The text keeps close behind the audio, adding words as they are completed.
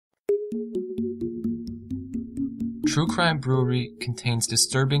True Crime Brewery contains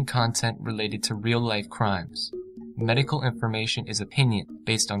disturbing content related to real-life crimes. Medical information is opinion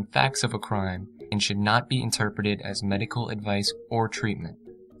based on facts of a crime and should not be interpreted as medical advice or treatment.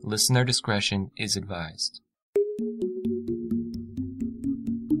 Listener discretion is advised.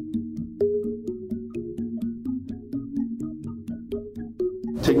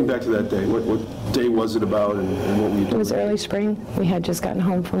 Take me back to that day. What day was it about and what were you doing? It was early spring. We had just gotten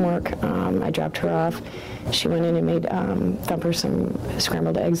home from work. I dropped her off. She went in and made Thumper some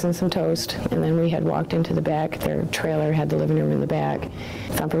scrambled eggs and some toast. And then we had walked into the back. Their trailer had the living room in the back.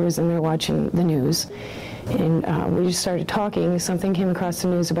 Thumper was in there watching the news. And we just started talking. Something came across the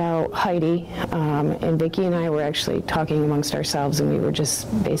news about Heidi, and Vicki and I were actually talking amongst ourselves, and we were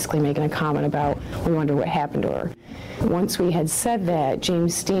just basically making a comment about we wonder what happened to her. Once we had said that,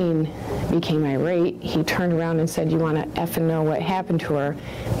 James Steen became irate. He turned around and said, "You want to effing know what happened to her?"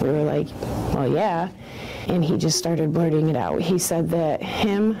 We were like, "Well, yeah." And he just started blurting it out. He said that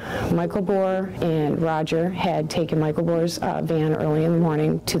him, Michael Bohr, and Roger had taken Michael Bohr's van early in the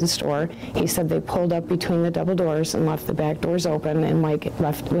morning to the store. He said they pulled up between the double doors and left the back doors open, and Mike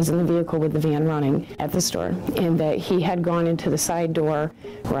was in the vehicle with the van running at the store. And that he had gone into the side door.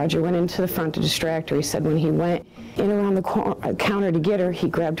 Roger went into the front to distract her. He said when he went in around the counter to get her, he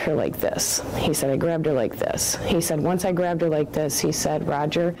grabbed her like this. He said, "I grabbed her like this." He said, "Once I grabbed her like this," he said,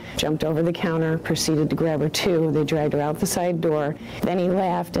 "Roger jumped over the counter, proceeded to grab her too. They dragged her out the side door." Then he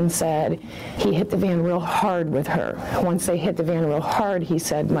laughed and said he hit the van real hard with her. Once they hit the van real hard, he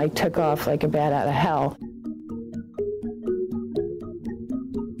said, Mike took off like a bat out of hell.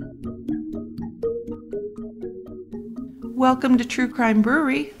 Welcome to True Crime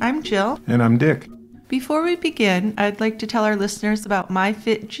Brewery. I'm Jill. And I'm Dick. Before we begin, I'd like to tell our listeners about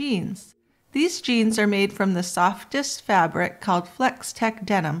MyFit jeans. These jeans are made from the softest fabric called Flex Tech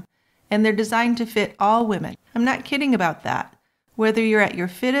denim, and they're designed to fit all women. I'm not kidding about that. Whether you're at your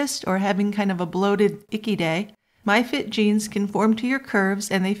fittest or having kind of a bloated, icky day, MyFit jeans conform to your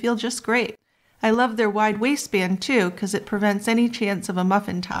curves and they feel just great. I love their wide waistband too, because it prevents any chance of a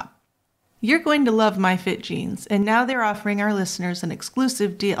muffin top. You're going to love MyFit jeans, and now they're offering our listeners an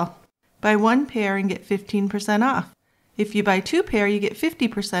exclusive deal. Buy one pair and get 15% off. If you buy two pair, you get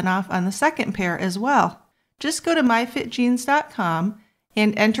 50% off on the second pair as well. Just go to myfitjeans.com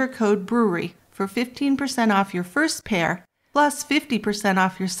and enter code BREWERY for 15% off your first pair, plus 50%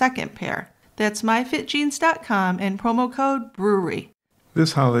 off your second pair. That's myfitjeans.com and promo code BREWERY.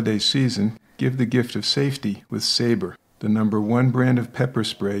 This holiday season, give the gift of safety with Sabre, the #1 brand of pepper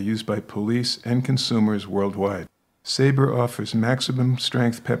spray used by police and consumers worldwide. Sabre offers maximum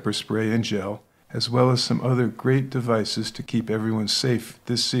strength pepper spray and gel, as well as some other great devices to keep everyone safe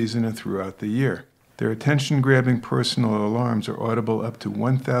this season and throughout the year. Their attention-grabbing personal alarms are audible up to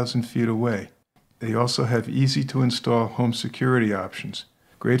 1,000 feet away. They also have easy-to-install home security options,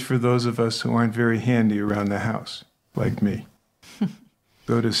 great for those of us who aren't very handy around the house, like me.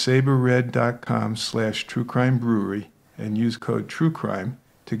 Go to saberred.com/truecrimebrewery and use code TRUECRIME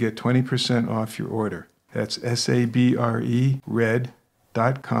to get 20% off your order. That's SABRE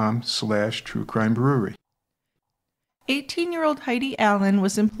red.com/truecrimebrewery. 18-year-old Heidi Allen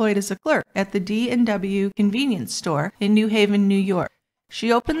was employed as a clerk at the D&W convenience store in New Haven, New York.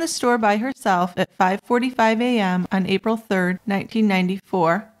 She opened the store by herself at 5:45 a.m. on April 3,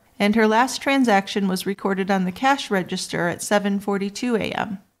 1994, and her last transaction was recorded on the cash register at 7:42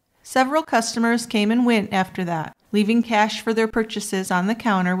 a.m. Several customers came and went after that, leaving cash for their purchases on the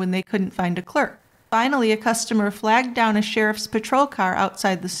counter when they couldn't find a clerk. Finally, a customer flagged down a sheriff's patrol car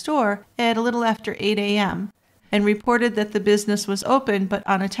outside the store at a little after 8 a.m. and reported that the business was open but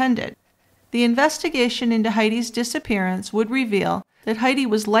unattended. The investigation into Heidi's disappearance would reveal that Heidi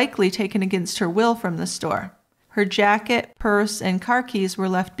was likely taken against her will from the store. Her jacket, purse, and car keys were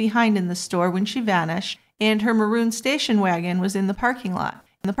left behind in the store when she vanished, and her maroon station wagon was in the parking lot.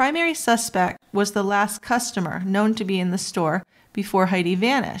 The primary suspect was the last customer known to be in the store before Heidi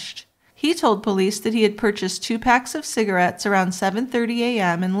vanished. He told police that he had purchased 2 packs of cigarettes around 7:30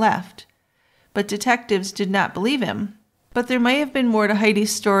 a.m. and left. But detectives did not believe him. But there may have been more to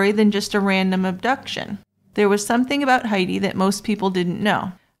Heidi's story than just a random abduction. There was something about Heidi that most people didn't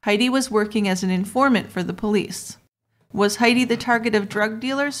know. Heidi was working as an informant for the police. Was Heidi the target of drug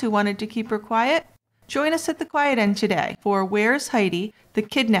dealers who wanted to keep her quiet? Join us at the quiet end today for Where's Heidi? The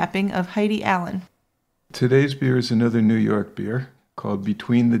Kidnapping of Heidi Allen. Today's beer is another New York beer called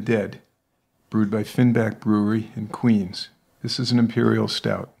Between the Dead, brewed by Finback Brewery in Queens. This is an imperial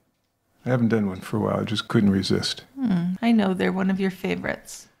stout. I haven't done one for a while. I just couldn't resist. I know they're one of your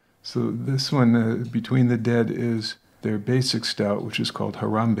favorites. So this one, Between the Dead, is their basic stout, which is called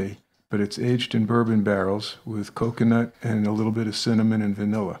Harambe, but it's aged in bourbon barrels with coconut and a little bit of cinnamon and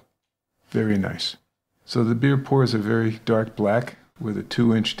vanilla. Very nice. So the beer pours a very dark black with a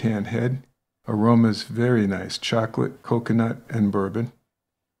 2-inch tan head. Aroma's very nice, chocolate, coconut, and bourbon.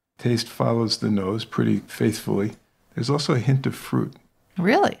 Taste follows the nose pretty faithfully. There's also a hint of fruit.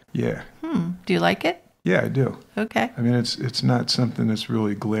 Really? Yeah. Do you like it? Yeah, I do. Okay. I mean, it's not something that's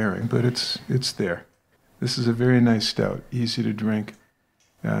really glaring, but it's there. This is a very nice stout, easy to drink,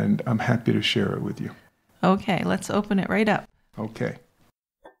 and I'm happy to share it with you. Okay, let's open it right up. Okay.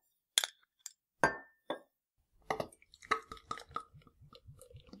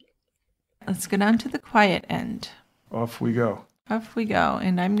 Let's go down to the quiet end. Off we go. Off we go,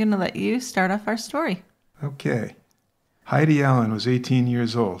 and I'm going to let you start off our story. Okay. Heidi Allen was 18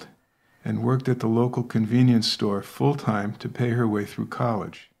 years old and worked at the local convenience store full-time to pay her way through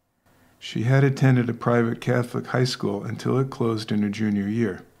college. She had attended a private Catholic high school until it closed in her junior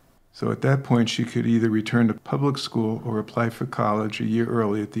year. So at that point, she could either return to public school or apply for college a year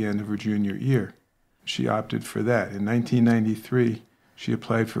early at the end of her junior year. She opted for that. In 1993, she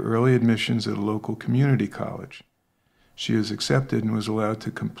applied for early admissions at a local community college. She was accepted and was allowed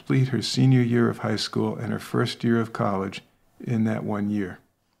to complete her senior year of high school and her first year of college in that 1 year.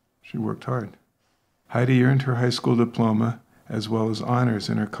 She worked hard. Heidi earned her high school diploma as well as honors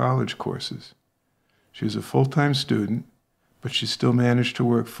in her college courses. She was a full-time student, but she still managed to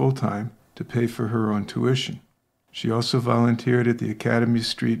work full-time to pay for her own tuition. She also volunteered at the Academy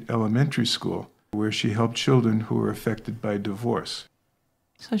Street Elementary School, where she helped children who were affected by divorce.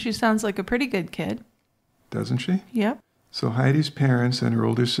 So she sounds like a pretty good kid. Doesn't she? Yep. So Heidi's parents and her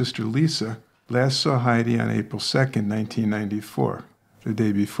older sister Lisa last saw Heidi on April 2nd, 1994, the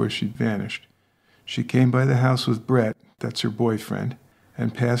day before she'd vanished. She came by the house with Brett, that's her boyfriend,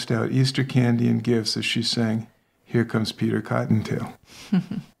 and passed out Easter candy and gifts as she sang, "Here Comes Peter Cottontail."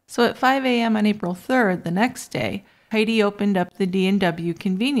 So at 5 a.m. on April 3rd, the next day, Heidi opened up the D&W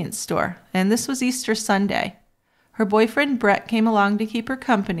convenience store, and this was Easter Sunday. Her boyfriend Brett came along to keep her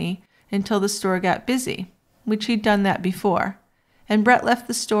company until the store got busy, which he'd done that before, and Brett left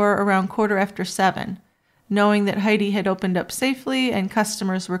the store around 7:15, knowing that Heidi had opened up safely and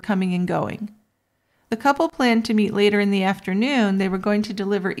customers were coming and going. The couple planned to meet later in the afternoon. They were going to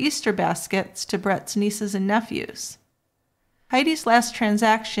deliver Easter baskets to Brett's nieces and nephews. Heidi's last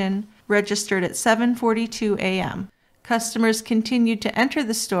transaction registered at 7:42 a.m. Customers continued to enter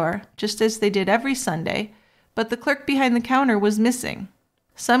the store, just as they did every Sunday, but the clerk behind the counter was missing.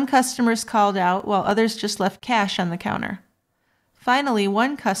 Some customers called out, while others just left cash on the counter. Finally,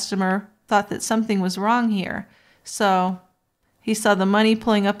 one customer thought that something was wrong here, so he saw the money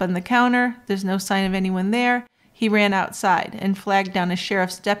pulling up on the counter. There's no sign of anyone there. He ran outside and flagged down a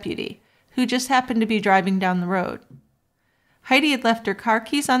sheriff's deputy, who just happened to be driving down the road. Heidi had left her car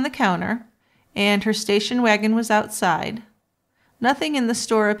keys on the counter, and her station wagon was outside. Nothing in the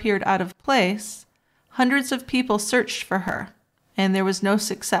store appeared out of place. Hundreds of people searched for her, and there was no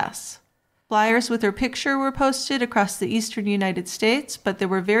success. Flyers with her picture were posted across the eastern United States, but there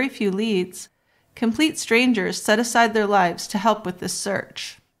were very few leads. Complete strangers set aside their lives to help with this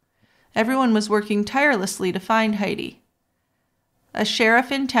search. Everyone was working tirelessly to find Heidi. A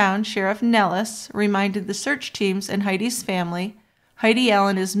sheriff in town, Sheriff Nellis, reminded the search teams and Heidi's family, Heidi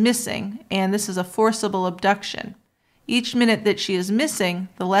Allen is missing, and this is a forcible abduction. Each minute that she is missing,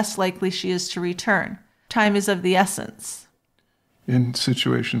 the less likely she is to return. Time is of the essence. In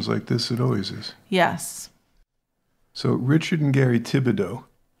situations like this, it always is. Yes. So Richard and Gary Thibodeau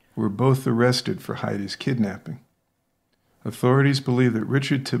were both arrested for Heidi's kidnapping. Authorities believe that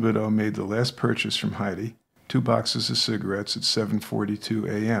Richard Thibodeau made the last purchase from Heidi, 2 boxes of cigarettes, at 7:42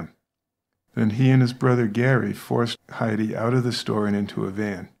 a.m. Then he and his brother Gary forced Heidi out of the store and into a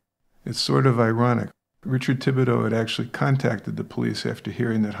van. It's sort of ironic. Richard Thibodeau had actually contacted the police after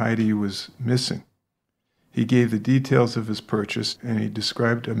hearing that Heidi was missing. He gave the details of his purchase, and he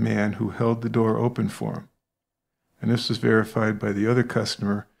described a man who held the door open for him. And this was verified by the other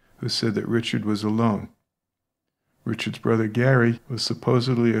customer, who said that Richard was alone. Richard's brother Gary was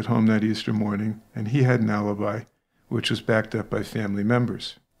supposedly at home that Easter morning, and he had an alibi, which was backed up by family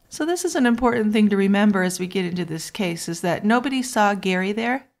members. So this is an important thing to remember as we get into this case, is that nobody saw Gary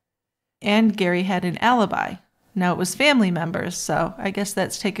there, and Gary had an alibi. Now, it was family members, so I guess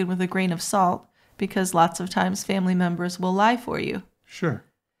that's taken with a grain of salt, because lots of times family members will lie for you. Sure.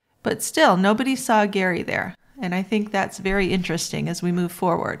 But still, nobody saw Gary there, and I think that's very interesting as we move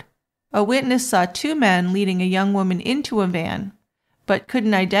forward. A witness saw 2 men leading a young woman into a van, but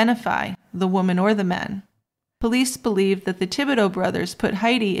couldn't identify the woman or the men. Police believe that the Thibodeau brothers put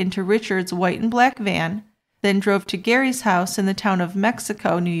Heidi into Richard's white and black van, then drove to Gary's house in the town of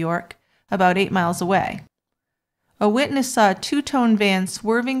Mexico, New York, about 8 miles away. A witness saw a two-tone van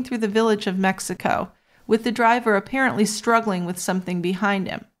swerving through the village of Mexico, with the driver apparently struggling with something behind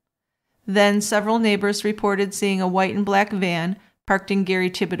him. Then several neighbors reported seeing a white and black van parked in Gary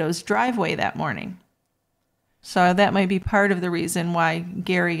Thibodeau's driveway that morning. So that might be part of the reason why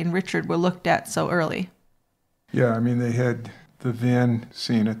Gary and Richard were looked at so early. Yeah, I mean, they had the van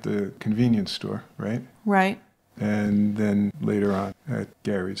seen at the convenience store, right? Right. And then later on at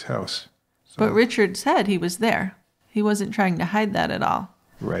Gary's house. So, But Richard said he was there. He wasn't trying to hide that at all.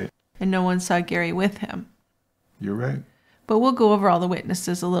 right. And no one saw Gary with him. You're right. But we'll go over all the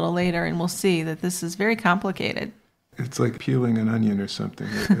witnesses a little later, and we'll see that this is very complicated. It's like peeling an onion or something.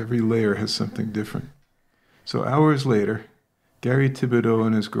 Every layer has something different. So hours later, Gary Thibodeau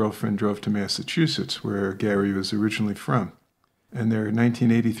and his girlfriend drove to Massachusetts, where Gary was originally from, and their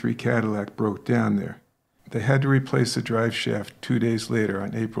 1983 Cadillac broke down there. They had to replace the drive shaft 2 days later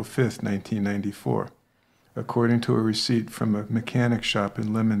on April 5th, 1994, according to a receipt from a mechanic shop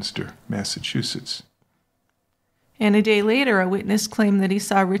in Leominster, Massachusetts. And a day later, a witness claimed that he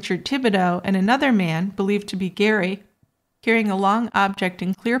saw Richard Thibodeau and another man, believed to be Gary, carrying a long object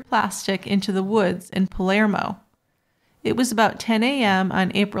in clear plastic into the woods in Palermo. It was about 10 a.m.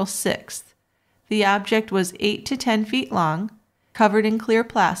 on April 6th. The object was 8 to 10 feet long, covered in clear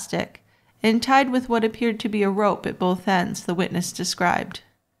plastic, and tied with what appeared to be a rope at both ends, the witness described.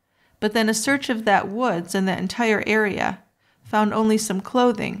 But then a search of that woods and that entire area found only some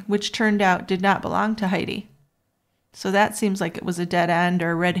clothing, which turned out did not belong to Heidi. So that seems like it was a dead end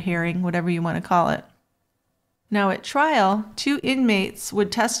or a red herring, whatever you want to call it. Now at trial, 2 inmates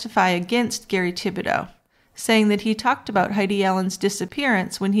would testify against Gary Thibodeau, saying that he talked about Heidi Allen's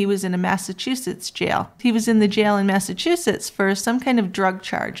disappearance when he was in a Massachusetts jail. He was in the jail in Massachusetts for some kind of drug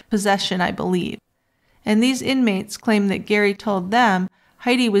charge, possession, I believe. And these inmates claimed that Gary told them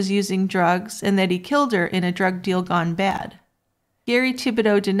Heidi was using drugs and that he killed her in a drug deal gone bad. Gary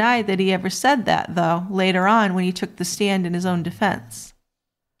Thibodeau denied that he ever said that, though, later on when he took the stand in his own defense.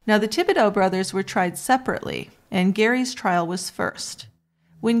 Now, the Thibodeau brothers were tried separately, and Gary's trial was first.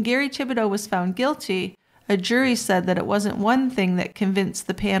 When Gary Thibodeau was found guilty, a jury said that it wasn't one thing that convinced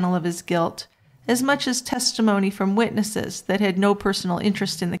the panel of his guilt, as much as testimony from witnesses that had no personal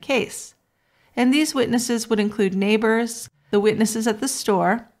interest in the case. And these witnesses would include neighbors, the witnesses at the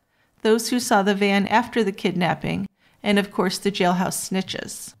store, those who saw the van after the kidnapping, and of course the jailhouse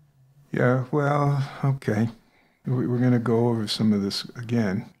snitches. Yeah, well, okay. We're going to go over some of this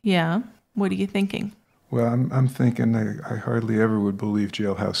again. Yeah? What are you thinking? Well, I'm thinking I hardly ever would believe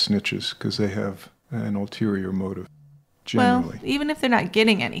jailhouse snitches because they have an ulterior motive, generally. Well, even if they're not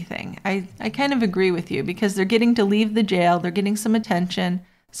getting anything, I kind of agree with you because they're getting to leave the jail, they're getting some attention,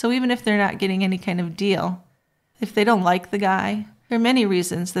 so even if they're not getting any kind of deal, if they don't like the guy, there are many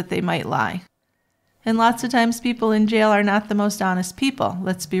reasons that they might lie. And lots of times people in jail are not the most honest people,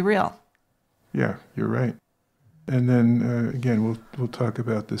 let's be real. Yeah, you're right. And then, again, we'll talk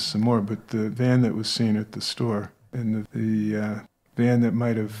about this some more, but the van that was seen at the store and the van that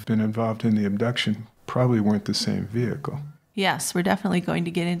might have been involved in the abduction probably weren't the same vehicle. Yes, we're definitely going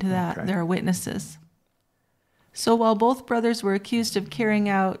to get into that. Okay. There are witnesses. So while both brothers were accused of carrying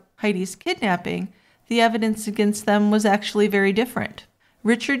out Heidi's kidnapping, the evidence against them was actually very different.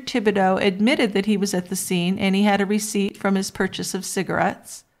 Richard Thibodeau admitted that he was at the scene and he had a receipt from his purchase of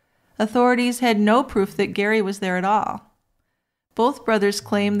cigarettes. Authorities had no proof that Gary was there at all. Both brothers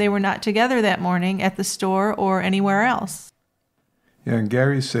claimed they were not together that morning at the store or anywhere else. Yeah, and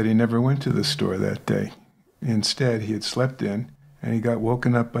Gary said he never went to the store that day. Instead, he had slept in, and he got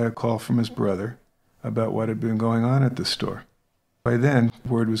woken up by a call from his brother about what had been going on at the store. By then,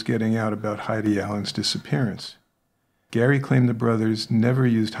 word was getting out about Heidi Allen's disappearance. Gary claimed the brothers never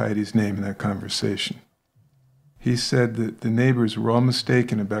used Heidi's name in that conversation. He said that the neighbors were all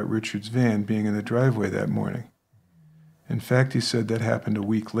mistaken about Richard's van being in the driveway that morning. In fact, he said that happened a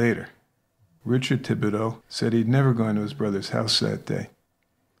week later. Richard Thibodeau said he'd never gone to his brother's house that day.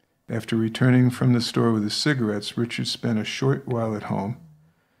 After returning from the store with his cigarettes, Richard spent a short while at home.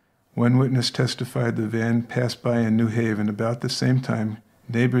 One witness testified the van passed by in New Haven about the same time.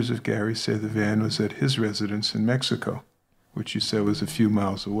 Neighbors of Gary say the van was at his residence in Mexico, which he said was a few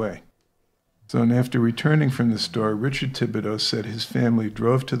miles away. So after returning from the store, Richard Thibodeau said his family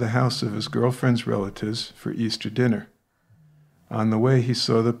drove to the house of his girlfriend's relatives for Easter dinner. On the way, he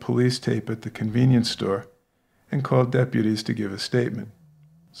saw the police tape at the convenience store and called deputies to give a statement.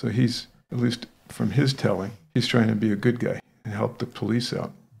 So he's, at least from his telling, he's trying to be a good guy and help the police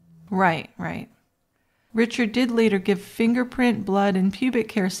out. Right. Richard did later give fingerprint, blood, and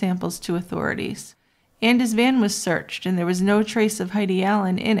pubic hair samples to authorities. and his van was searched, and there was no trace of Heidi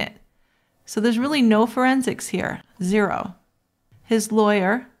Allen in it. So there's really no forensics here, 0. His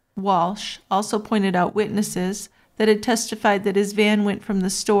lawyer, Walsh, also pointed out witnesses that had testified that his van went from the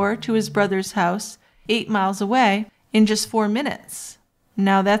store to his brother's house 8 miles away in just 4 minutes.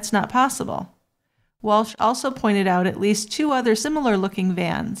 Now that's not possible. Walsh also pointed out at least 2 other similar-looking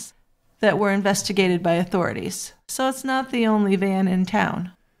vans that were investigated by authorities. So it's not the only van in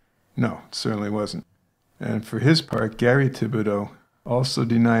town. No, it certainly wasn't. And for his part, Gary Thibodeau also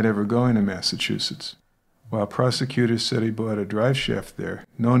denied ever going to Massachusetts. While prosecutors said he bought a drive shaft there,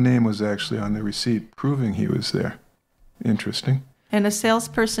 no name was actually on the receipt proving he was there. Interesting. And a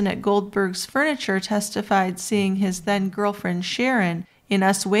salesperson at Goldberg's Furniture testified seeing his then-girlfriend Sharon in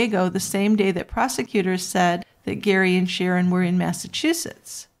Oswego the same day that prosecutors said that Gary and Sharon were in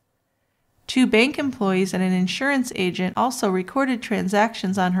Massachusetts. 2 bank employees and an insurance agent also recorded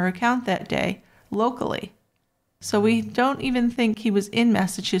transactions on her account that day, locally. So we don't even think he was in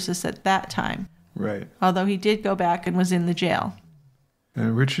Massachusetts at that time. Right. Although he did go back and was in the jail.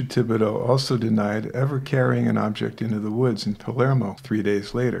 And Richard Thibodeau also denied ever carrying an object into the woods in Palermo 3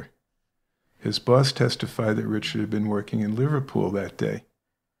 days later. His boss testified that Richard had been working in Liverpool that day,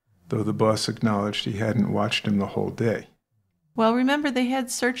 though the boss acknowledged he hadn't watched him the whole day. Well, remember they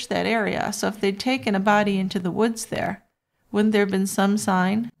had searched that area, so if they'd taken a body into the woods there, wouldn't there have been some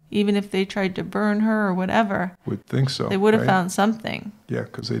sign, even if they tried to burn her or whatever? Would think so. They would have right? found something. Yeah,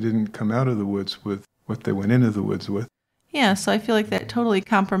 because they didn't come out of the woods with what they went into the woods with. Yeah, so I feel like that totally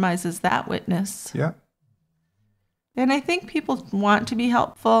compromises that witness. Yeah. And I think people want to be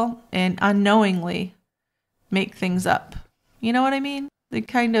helpful and unknowingly make things up. You know what I mean? They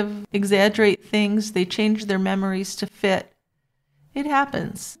kind of exaggerate things. They change their memories to fit. It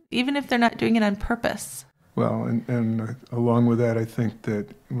happens, even if they're not doing it on purpose. Well, and along with that, I think that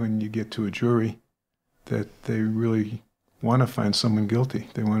when you get to a jury, that they really want to find someone guilty.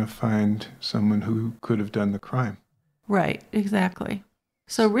 They want to find someone who could have done the crime. Right, exactly.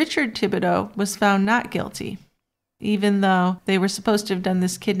 So Richard Thibodeau was found not guilty, even though they were supposed to have done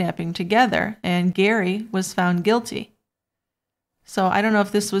this kidnapping together, and Gary was found guilty. So I don't know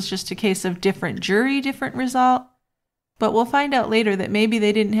if this was just a case of different jury, different result, but we'll find out later that maybe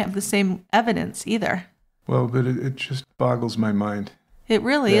they didn't have the same evidence either. Well, but it just boggles my mind. It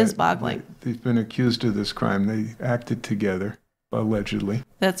really is boggling. They've been accused of this crime. They acted together, allegedly.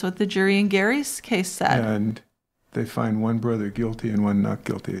 That's what the jury in Gary's case said. And they find one brother guilty and one not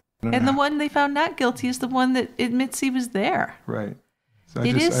guilty. And the one they found not guilty is the one that admits he was there. Right. So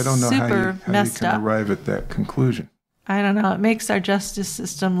I don't know how you can arrive at that conclusion. I don't know. It makes our justice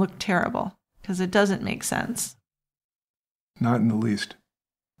system look terrible because it doesn't make sense. Not in the least.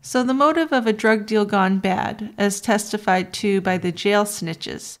 So the motive of a drug deal gone bad, as testified to by the jail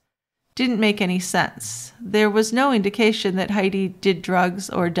snitches, didn't make any sense. There was no indication that Heidi did drugs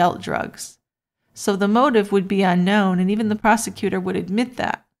or dealt drugs. So the motive would be unknown, and even the prosecutor would admit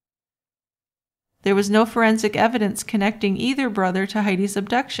that. There was no forensic evidence connecting either brother to Heidi's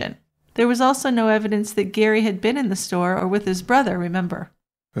abduction. There was also no evidence that Gary had been in the store or with his brother, remember?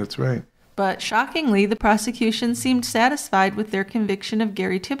 That's right. But shockingly, the prosecution seemed satisfied with their conviction of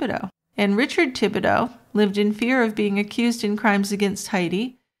Gary Thibodeau. And Richard Thibodeau lived in fear of being accused in crimes against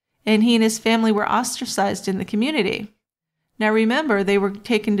Heidi, and he and his family were ostracized in the community. Now remember, they were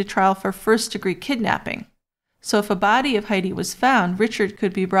taken to trial for first-degree kidnapping. So if a body of Heidi was found, Richard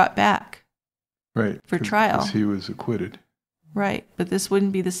could be brought back. Right. For trial. Because he was acquitted. Right. But this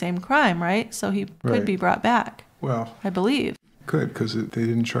wouldn't be the same crime, right? So he could be brought back. Well, I believe. Could, because they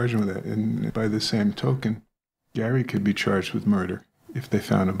didn't charge him with that. And by the same token, Gary could be charged with murder if they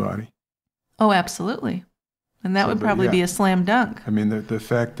found a body. Oh, absolutely. And that would probably be a slam dunk. I mean, the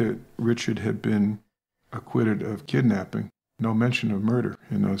fact that Richard had been acquitted of kidnapping, no mention of murder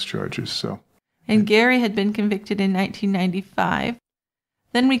in those charges. So. And Gary had been convicted in 1995.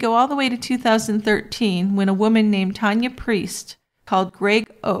 Then we go all the way to 2013 when a woman named Tanya Priest called Greg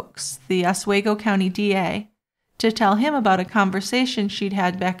Oakes, the Oswego County DA, to tell him about a conversation she'd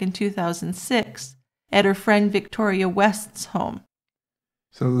had back in 2006 at her friend Victoria West's home.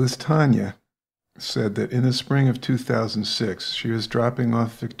 So this Tanya said that in the spring of 2006, she was dropping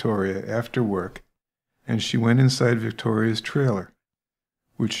off Victoria after work, and she went inside Victoria's trailer,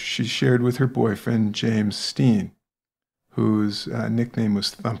 which she shared with her boyfriend, James Steen, whose nickname was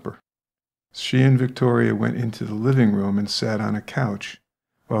Thumper. She and Victoria went into the living room and sat on a couch,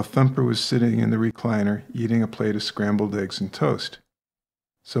 while Thumper was sitting in the recliner eating a plate of scrambled eggs and toast.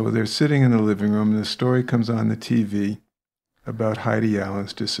 So they're sitting in the living room, and the story comes on the TV about Heidi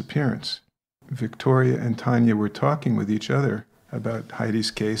Allen's disappearance. Victoria and Tanya were talking with each other about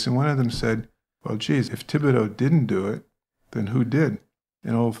Heidi's case, and one of them said, Well, geez, if Thibodeau didn't do it, then who did?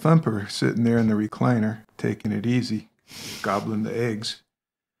 And old Thumper, sitting there in the recliner, taking it easy, gobbling the eggs.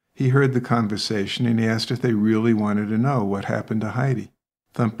 He heard the conversation, and he asked if they really wanted to know what happened to Heidi.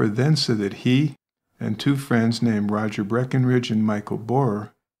 Thumper then said that he and two friends named Roger Breckenridge and Michael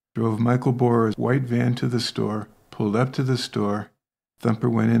Borer drove Michael Borer's white van to the store, pulled up to the store. Thumper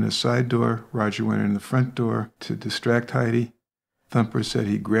went in a side door, Roger went in the front door to distract Heidi. Thumper said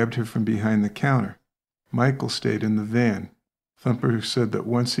he grabbed her from behind the counter. Michael stayed in the van. Thumper said that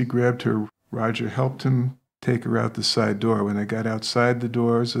once he grabbed her, Roger helped him take her out the side door. When they got outside, the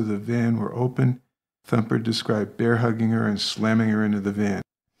doors of the van were open. Thumper described bear hugging her and slamming her into the van.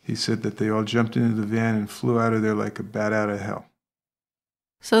 He said that they all jumped into the van and flew out of there like a bat out of hell.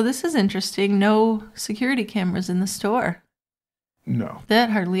 So this is interesting. No security cameras in the store. No. That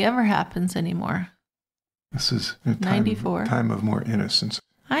hardly ever happens anymore. This is a 94. time of more innocence.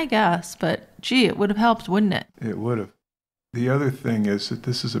 I guess, but gee, it would have helped, wouldn't it? It would have. The other thing is that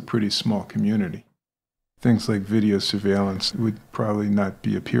this is a pretty small community. Things like video surveillance would probably not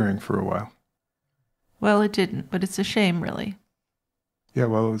be appearing for a while. Well, it didn't, but it's a shame, really. Yeah,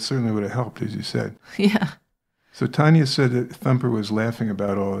 well, it certainly would have helped, as you said. Yeah. So Tanya said that Thumper was laughing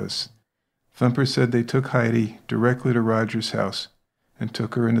about all this. Thumper said they took Heidi directly to Roger's house and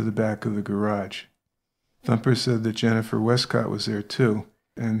took her into the back of the garage. Thumper said that Jennifer Westcott was there too,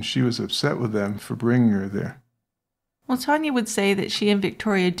 and she was upset with them for bringing her there. Well, Tanya would say that she and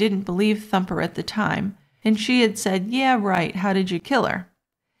Victoria didn't believe Thumper at the time, and she had said, "Yeah, right, how did you kill her?"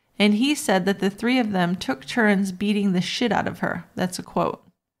 And he said that the three of them took turns beating the shit out of her. That's a quote.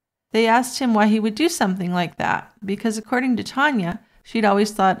 They asked him why he would do something like that, because according to Tanya, she'd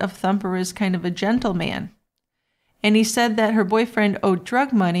always thought of Thumper as kind of a gentleman. And he said that her boyfriend owed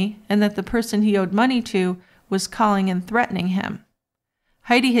drug money, and that the person he owed money to was calling and threatening him.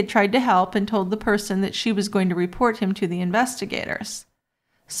 Heidi had tried to help and told the person that she was going to report him to the investigators.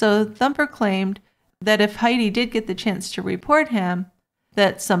 So Thumper claimed that if Heidi did get the chance to report him,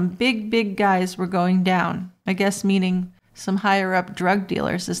 that some big guys were going down. I guess meaning some higher-up drug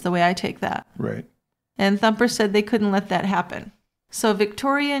dealers is the way I take that. Right. And Thumper said they couldn't let that happen. So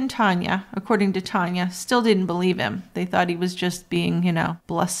Victoria and Tanya, according to Tanya, still didn't believe him. They thought he was just being,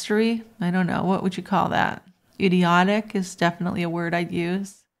 blustery. I don't know. What would you call that? Idiotic is definitely a word I'd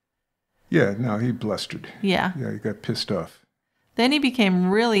use. Yeah, no, he blustered. Yeah. Yeah, he got pissed off. Then he became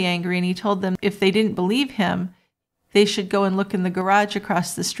really angry, and he told them if they didn't believe him, they should go and look in the garage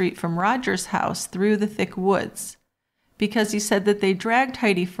across the street from Roger's house through the thick woods. Because he said that they dragged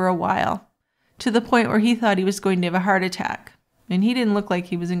Heidi for a while, to the point where he thought he was going to have a heart attack. And he didn't look like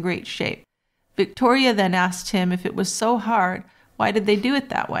he was in great shape. Victoria then asked him if it was so hard, why did they do it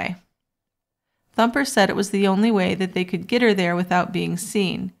that way? Thumper said it was the only way that they could get her there without being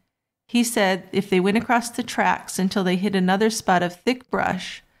seen. He said if they went across the tracks until they hit another spot of thick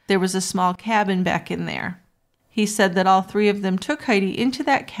brush, there was a small cabin back in there. He said that all three of them took Heidi into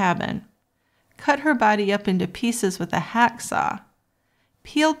that cabin, cut her body up into pieces with a hacksaw,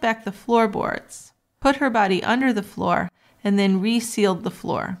 peeled back the floorboards, put her body under the floor, and then resealed the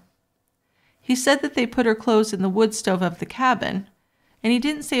floor. He said that they put her clothes in the wood stove of the cabin, and he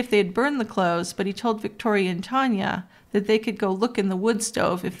didn't say if they had burned the clothes, but he told Victoria and Tanya that they could go look in the wood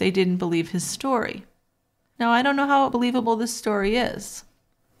stove if they didn't believe his story. Now, I don't know how believable this story is.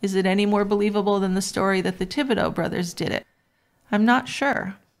 Is it any more believable than the story that the Thibodeau brothers did it? I'm not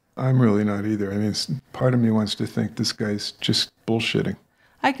sure. I'm really not either. I mean, part of me wants to think this guy's just bullshitting.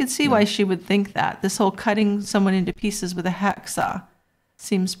 I could see why she would think that. This whole cutting someone into pieces with a hacksaw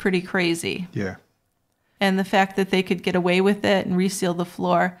seems pretty crazy. Yeah. And the fact that they could get away with it and reseal the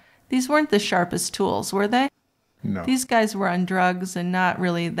floor, these weren't the sharpest tools, were they? No. These guys were on drugs and not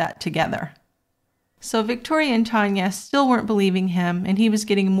really that together. So Victoria and Tanya still weren't believing him, and he was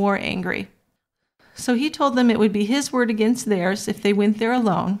getting more angry. So he told them it would be his word against theirs if they went there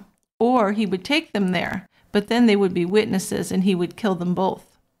alone, or he would take them there, but then they would be witnesses and he would kill them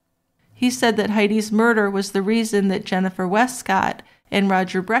both. He said that Heidi's murder was the reason that Jennifer Westcott and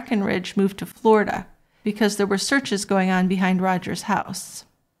Roger Breckenridge moved to Florida, because there were searches going on behind Roger's house.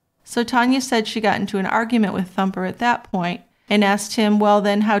 So Tanya said she got into an argument with Thumper at that point and asked him, well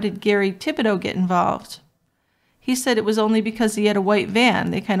then how did Gary Thibodeau get involved? He said it was only because he had a white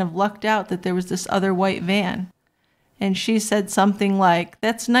van. They kind of lucked out that there was this other white van. And she said something like,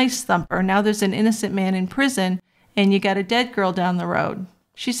 that's nice, Thumper. Now there's an innocent man in prison and you got a dead girl down the road.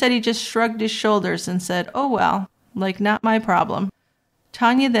 She said he just shrugged his shoulders and said, oh well, like not my problem.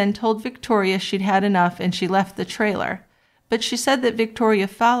 Tanya then told Victoria she'd had enough and she left the trailer. But she said that Victoria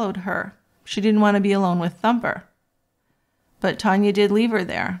followed her. She didn't want to be alone with Thumper. But Tanya did leave her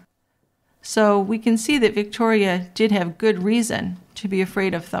there. So we can see that Victoria did have good reason to be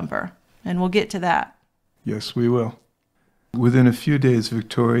afraid of Thumper, and we'll get to that. Yes, we will. Within a few days,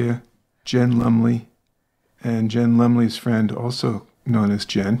 Victoria, Jen Lumley, and Jen Lumley's friend, also known as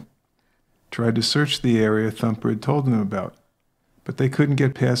Jen, tried to search the area Thumper had told them about, but they couldn't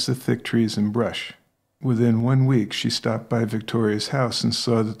get past the thick trees and brush. Within 1 week, she stopped by Victoria's house and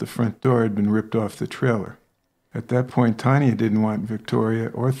saw that the front door had been ripped off the trailer. At that point, Tanya didn't want Victoria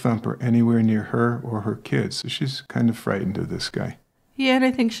or Thumper anywhere near her or her kids, so she's kind of frightened of this guy. Yeah, and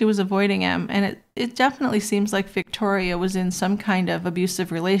I think she was avoiding him, and it definitely seems like Victoria was in some kind of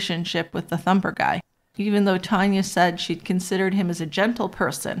abusive relationship with the Thumper guy. Even though Tanya said she'd considered him as a gentle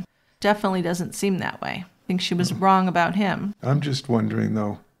person, definitely doesn't seem that way. I think she was wrong about him. I'm just wondering,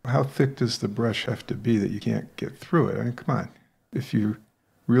 though, how thick does the brush have to be that you can't get through it? I mean, come on. If you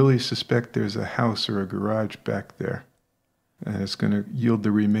really suspect there's a house or a garage back there, and it's going to yield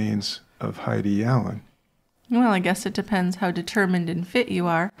the remains of Heidi Allen. Well, I guess it depends how determined and fit you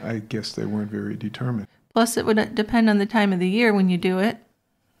are. I guess they weren't very determined. Plus, it would depend on the time of the year when you do it.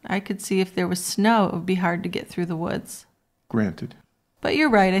 I could see if there was snow, it would be hard to get through the woods. Granted. But you're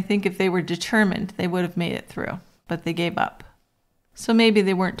right, I think if they were determined, they would have made it through. But they gave up. So maybe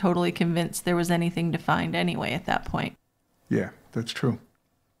they weren't totally convinced there was anything to find anyway at that point. Yeah, that's true.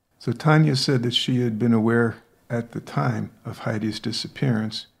 So Tanya said that she had been aware at the time of Heidi's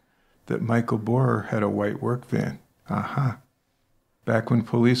disappearance that Michael Borer had a white work van. Aha. Back when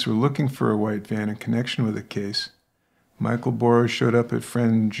police were looking for a white van in connection with the case, Michael Borer showed up at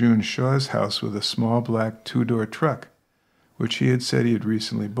friend June Shaw's house with a small black two-door truck, which he had said he had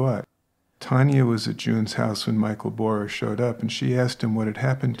recently bought. Tanya was at June's house when Michael Borer showed up, and she asked him what had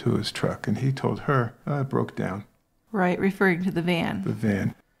happened to his truck, and he told her, it broke down. Right, referring to the van. The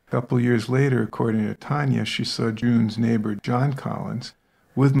van. A couple years later, according to Tanya, she saw June's neighbor, John Collins,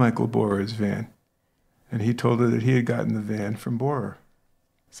 with Michael Borer's van, and he told her that he had gotten the van from Borer.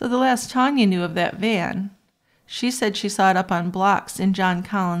 So the last Tanya knew of that van, she said she saw it up on blocks in John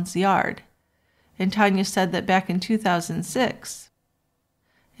Collins' yard. And Tanya said that back in 2006.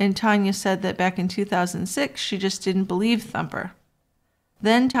 She just didn't believe Thumper.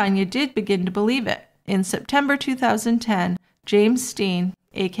 Then Tanya did begin to believe it. In September 2010, James Steen,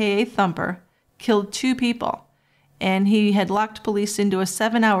 a.k.a. Thumper, killed 2 people, and he had locked police into a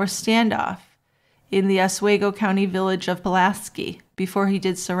 7-hour standoff in the Oswego County village of Pulaski before he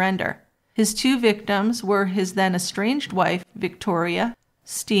did surrender. His 2 victims were his then estranged wife, Victoria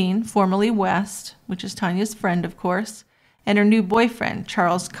Steen, formerly West, which is Tanya's friend, of course, and her new boyfriend,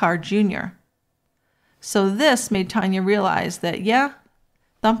 Charles Carr Jr. So this made Tanya realize that, yeah,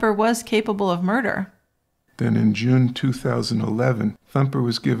 Thumper was capable of murder. Then in June 2011, Thumper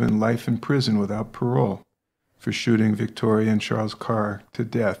was given life in prison without parole for shooting Victoria and Charles Carr to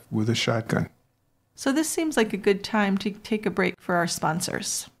death with a shotgun. So this seems like a good time to take a break for our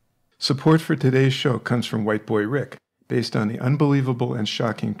sponsors. Support for today's show comes from White Boy Rick, based on the unbelievable and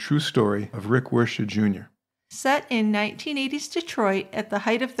shocking true story of Rick Wersha Jr. Set in 1980s Detroit at the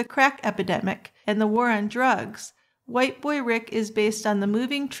height of the crack epidemic and the war on drugs, White Boy Rick is based on the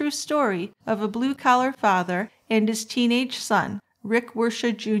moving true story of a blue-collar father and his teenage son, Rick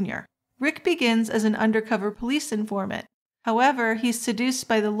Wersha Jr. Rick begins as an undercover police informant. However, he's seduced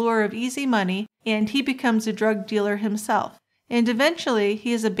by the lure of easy money, and he becomes a drug dealer himself. And eventually,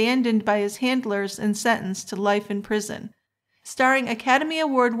 he is abandoned by his handlers and sentenced to life in prison. Starring Academy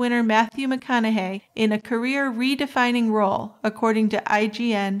Award winner Matthew McConaughey in a career-redefining role, according to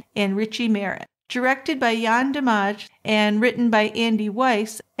IGN and Richie Merritt. Directed by Jan Dimage and written by Andy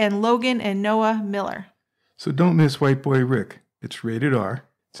Weiss and Logan and Noah Miller. So don't miss White Boy Rick. It's rated R.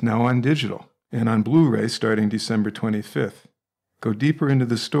 It's now on digital and on Blu-ray starting December 25th. Go deeper into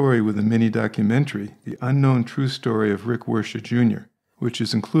the story with a mini-documentary, The Unknown True Story of Rick Wersha Jr., which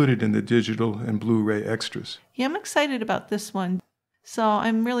is included in the digital and Blu-ray extras. Yeah, I'm excited about this one, so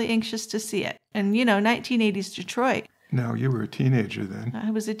I'm really anxious to see it. And, 1980s Detroit. Now, you were a teenager then.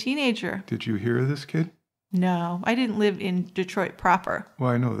 I was a teenager. Did you hear of this kid? No, I didn't live in Detroit proper.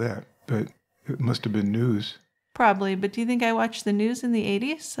 Well, I know that, but it must have been news. Probably, but do you think I watched the news in the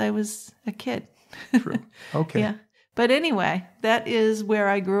 80s? I was a kid. True. Okay. Yeah. But anyway, that is where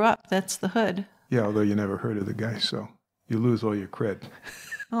I grew up. That's the hood. Yeah, although you never heard of the guy, so you lose all your cred.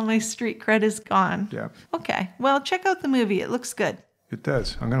 All my street cred is gone. Yeah. Okay. Well, check out the movie. It looks good. It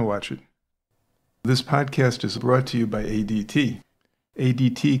does. I'm going to watch it. This podcast is brought to you by ADT.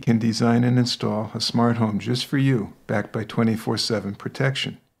 ADT can design and install a smart home just for you, backed by 24/7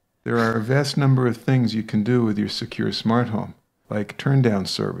 protection. There are a vast number of things you can do with your secure smart home, like turn-down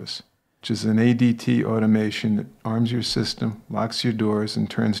service, which is an ADT automation that arms your system, locks your doors, and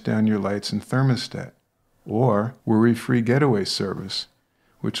turns down your lights and thermostat. Or worry-free getaway service,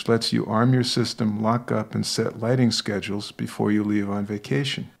 which lets you arm your system, lock up, and set lighting schedules before you leave on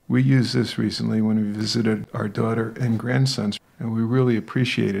vacation. We used this recently when we visited our daughter and grandsons, and we really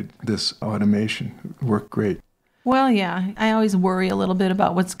appreciated this automation. It worked great. Well, yeah, I always worry a little bit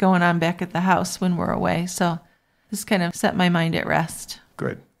about what's going on back at the house when we're away, so this kind of set my mind at rest.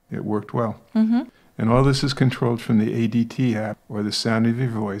 Good. It worked well. Mm-hmm. And all this is controlled from the ADT app or the sound of your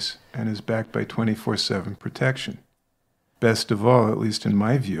voice and is backed by 24/7 protection. Best of all, at least in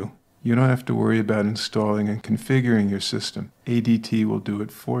my view, you don't have to worry about installing and configuring your system. ADT will do it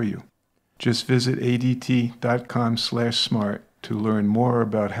for you. Just visit adt.com/smart to learn more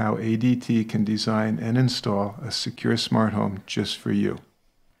about how ADT can design and install a secure smart home just for you.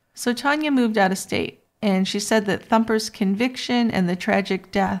 So Tanya moved out of state, and she said that Thumper's conviction and the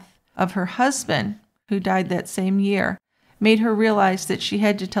tragic death of her husband, who died that same year, made her realize that she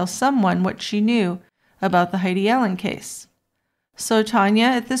had to tell someone what she knew about the Heidi Allen case. So Tanya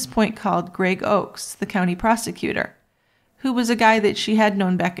at this point called Greg Oakes, the county prosecutor, who was a guy that she had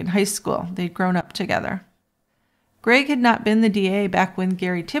known back in high school. They'd grown up together. Greg had not been the DA back when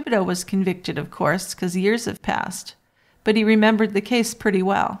Gary Thibodeau was convicted, of course, because years have passed, but he remembered the case pretty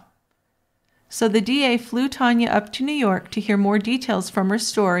well. So the DA flew Tanya up to New York to hear more details from her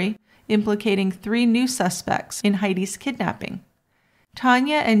story implicating 3 new suspects in Heidi's kidnapping.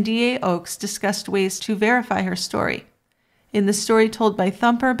 Tanya and DA Oakes discussed ways to verify her story. In the story told by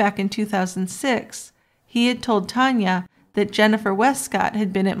Thumper back in 2006, he had told Tanya that Jennifer Westcott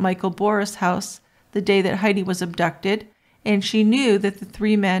had been at Michael Boris' house the day that Heidi was abducted, and she knew that the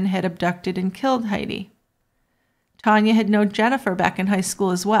 3 men had abducted and killed Heidi. Tanya had known Jennifer back in high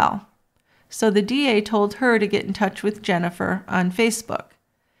school as well. So the DA told her to get in touch with Jennifer on Facebook.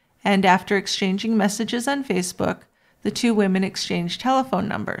 And after exchanging messages on Facebook, the 2 women exchanged telephone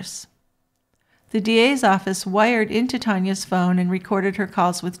numbers. The DA's office wired into Tanya's phone and recorded her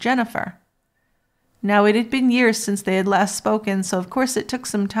calls with Jennifer. Now, it had been years since they had last spoken, so of course it took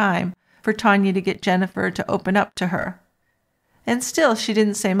some time for Tanya to get Jennifer to open up to her. And still, she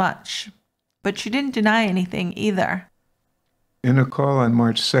didn't say much. But she didn't deny anything either. In a call on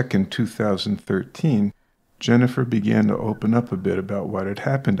March 2nd, 2013, Jennifer began to open up a bit about what had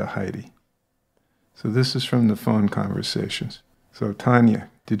happened to Heidi. So this is from the phone conversations. So, Tanya,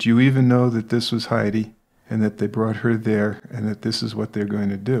 did you even know that this was Heidi and that they brought her there and that this is what they're going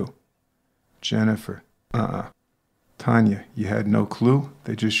to do? Jennifer, Tanya, you had no clue?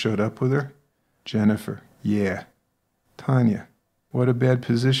 They just showed up with her? Jennifer, yeah. Tanya, what a bad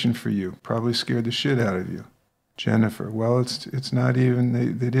position for you. Probably scared the shit out of you. Jennifer, well, it's not even,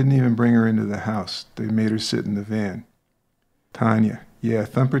 they didn't even bring her into the house. They made her sit in the van. Tanya, yeah,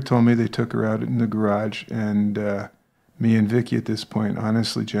 Thumper told me they took her out in the garage, and me and Vicky at this point,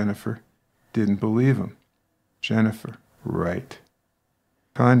 honestly, Jennifer, didn't believe him. Jennifer, right.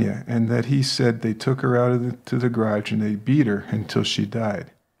 Tanya, and that he said they took her out to the garage and they beat her until she died.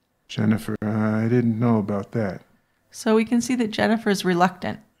 Jennifer, I didn't know about that. So we can see that Jennifer's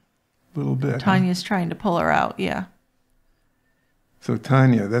reluctant. A little bit. Tanya's trying to pull her out, yeah. So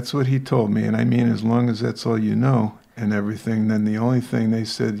Tanya, that's what he told me, and I mean, as long as that's all you know and everything, then the only thing they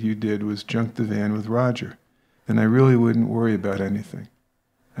said you did was junk the van with Roger. Then I really wouldn't worry about anything.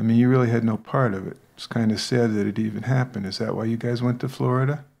 I mean, you really had no part of it. It's kind of sad that it even happened. Is that why you guys went to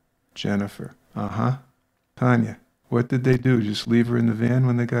Florida? Jennifer, uh-huh. Tanya, what did they do? Just leave her in the van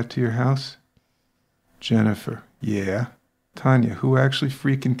when they got to your house? Jennifer, yeah. Tanya, who actually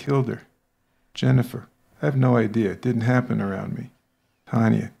freaking killed her? Jennifer, I have no idea. It didn't happen around me.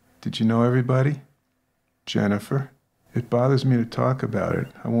 Tanya, did you know everybody? Jennifer, it bothers me to talk about it.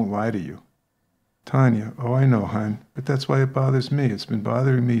 I won't lie to you. Tanya, oh, I know, hon, but that's why it bothers me. It's been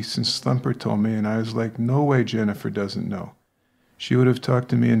bothering me since Thumper told me, and I was like, no way Jennifer doesn't know. She would have talked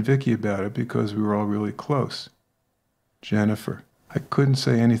to me and Vicky about it because we were all really close. Jennifer, I couldn't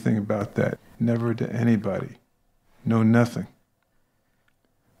say anything about that. Never to anybody. No, nothing.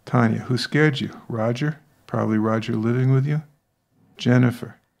 Tanya, who scared you? Roger? Probably Roger living with you?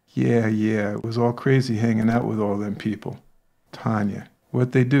 Jennifer, yeah, it was all crazy hanging out with all them people. Tanya,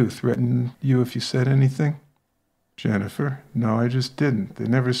 what'd they do? Threaten you if you said anything? Jennifer, no, I just didn't. They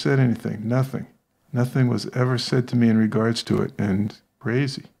never said anything. Nothing. Nothing was ever said to me in regards to it, and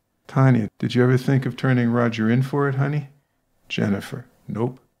crazy. Tanya, did you ever think of turning Roger in for it, honey? Jennifer,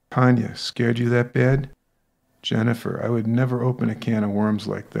 nope. Tanya, scared you that bad? Jennifer, I would never open a can of worms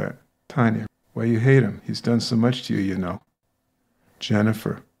like that. Tanya, why you hate him? He's done so much to you, you know.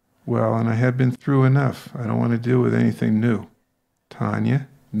 Jennifer, well, and I have been through enough. I don't want to deal with anything new. Tanya,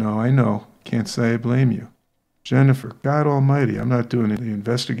 No, I know. Can't say I blame you. Jennifer, God almighty, I'm not doing the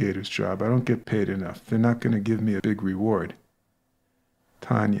investigator's job. I don't get paid enough. They're not going to give me a big reward.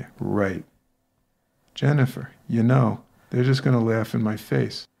 Tanya, right. Jennifer, they're just going to laugh in my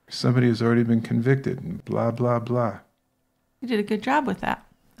face. Somebody has already been convicted and blah, blah, blah. You did a good job with that.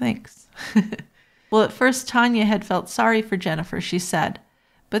 Thanks. Well, at first, Tanya had felt sorry for Jennifer, she said.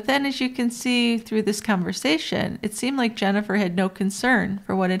 But then, as you can see through this conversation, it seemed like Jennifer had no concern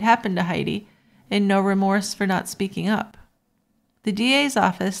for what had happened to Heidi and no remorse for not speaking up. The DA's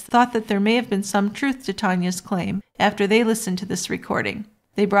office thought that there may have been some truth to Tanya's claim after they listened to this recording.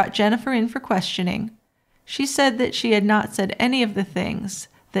 They brought Jennifer in for questioning. She said that she had not said any of the things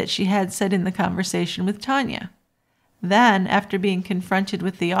that she had said in the conversation with Tanya. Then, after being confronted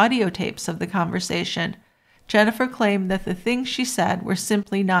with the audio tapes of the conversation, Jennifer claimed that the things she said were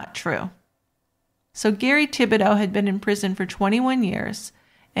simply not true. So Gary Thibodeau had been in prison for 21 years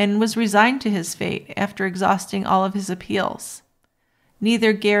and was resigned to his fate after exhausting all of his appeals.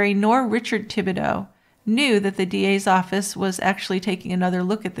 Neither Gary nor Richard Thibodeau knew that the DA's office was actually taking another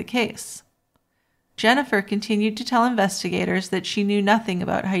look at the case. Jennifer continued to tell investigators that she knew nothing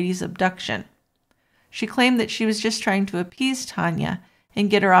about Heidi's abduction. She claimed that she was just trying to appease Tanya and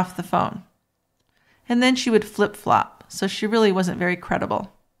get her off the phone. And then she would flip-flop, so she really wasn't very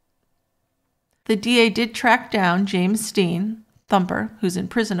credible. The DA did track down James Steen, Thumper, who's in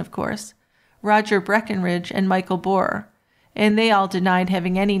prison of course, Roger Breckenridge, and Michael Borer, and they all denied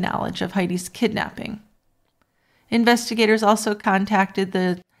having any knowledge of Heidi's kidnapping. Investigators also contacted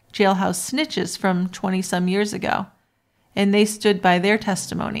the jailhouse snitches from 20-some years ago, and they stood by their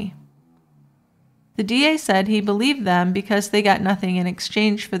testimony. The DA said he believed them because they got nothing in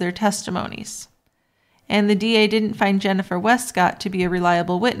exchange for their testimonies. And the DA didn't find Jennifer Westcott to be a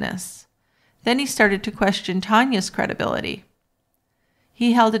reliable witness. Then he started to question Tanya's credibility.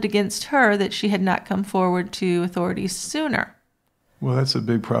 He held it against her that she had not come forward to authorities sooner. Well, that's a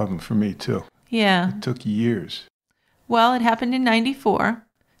big problem for me, too. Yeah. It took years. Well, it happened in '94.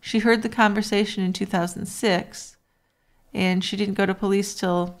 She heard the conversation in 2006, and she didn't go to police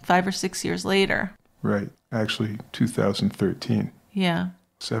till 5 or 6 years later. Right. Actually, 2013. Yeah.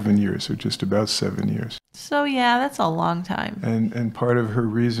 7 years, or just about 7 years. So, yeah, that's a long time. And part of her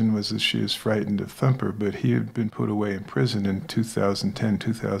reason was that she is frightened of Thumper, but he had been put away in prison in 2010,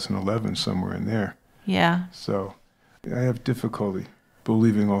 2011, somewhere in there. Yeah. So I have difficulty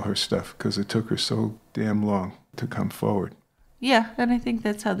believing all her stuff because it took her so damn long to come forward. Yeah, and I think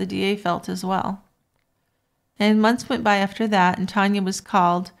that's how the DA felt as well. And months went by after that, and Tanya was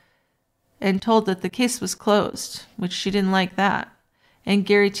called and told that the case was closed, which she didn't like that. And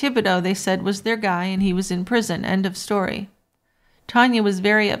Gary Thibodeau, they said, was their guy, and he was in prison. End of story. Tanya was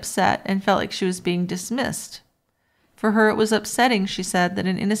very upset and felt like she was being dismissed. For her, it was upsetting, she said, that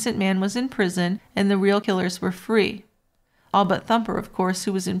an innocent man was in prison and the real killers were free. All but Thumper, of course,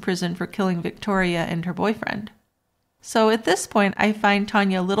 who was in prison for killing Victoria and her boyfriend. So at this point, I find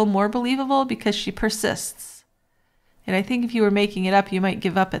Tanya a little more believable because she persists. And I think if you were making it up, you might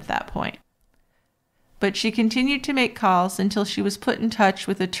give up at that point. But she continued to make calls until she was put in touch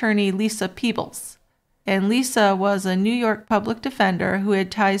with attorney Lisa Peebles. And Lisa was a New York public defender who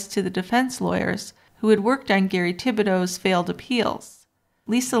had ties to the defense lawyers who had worked on Gary Thibodeau's failed appeals.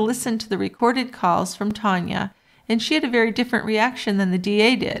 Lisa listened to the recorded calls from Tanya, and she had a very different reaction than the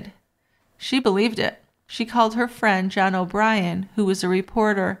DA did. She believed it. She called her friend John O'Brien, who was a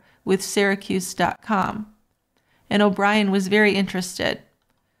reporter with Syracuse.com. And O'Brien was very interested.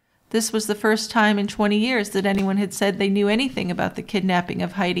 This was the first time in 20 years that anyone had said they knew anything about the kidnapping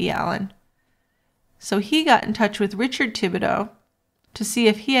of Heidi Allen. So he got in touch with Richard Thibodeau to see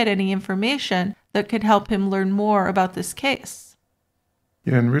if he had any information that could help him learn more about this case.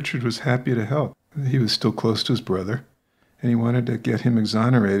 Yeah, and Richard was happy to help. He was still close to his brother, and he wanted to get him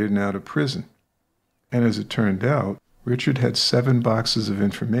exonerated and out of prison. And as it turned out, Richard had 7 boxes of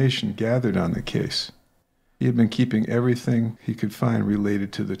information gathered on the case. He had been keeping everything he could find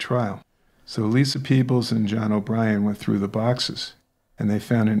related to the trial. So Lisa Peebles and John O'Brien went through the boxes, and they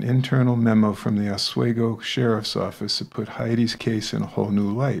found an internal memo from the Oswego Sheriff's Office that put Heidi's case in a whole new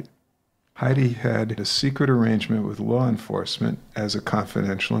light. Heidi had a secret arrangement with law enforcement as a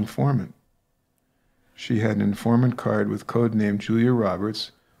confidential informant. She had an informant card with code name Julia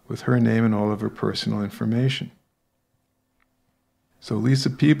Roberts, with her name and all of her personal information. So Lisa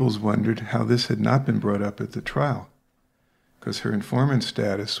Peebles wondered how this had not been brought up at the trial, because her informant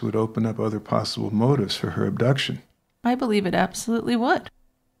status would open up other possible motives for her abduction. I believe it absolutely would.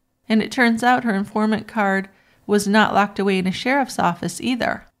 And it turns out her informant card was not locked away in a sheriff's office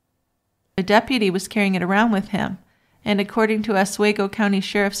either. A deputy was carrying it around with him, And according to Oswego County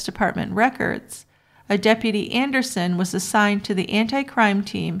Sheriff's Department records, a Deputy Anderson was assigned to the anti-crime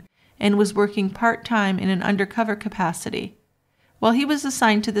team and was working part-time in an undercover capacity. While he was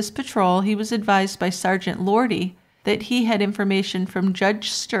assigned to this patrol, he was advised by Sergeant Lordy that he had information from Judge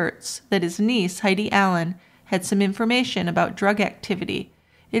Sturtz that his niece, Heidi Allen, had some information about drug activity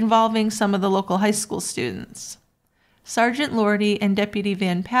involving some of the local high school students. Sergeant Lordy and Deputy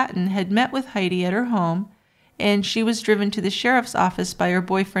Van Patten had met with Heidi at her home, and she was driven to the sheriff's office by her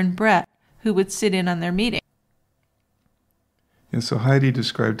boyfriend Brett, who would sit in on their meeting. And so Heidi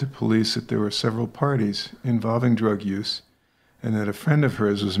described to police that there were several parties involving drug use and that a friend of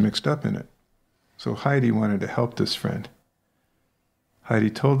hers was mixed up in it. So Heidi wanted to help this friend. Heidi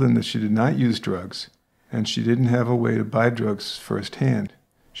told them that she did not use drugs, and she didn't have a way to buy drugs firsthand.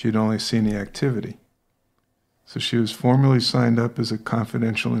 She had only seen the activity. So she was formally signed up as a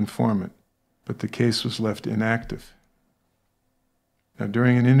confidential informant, but the case was left inactive. Now,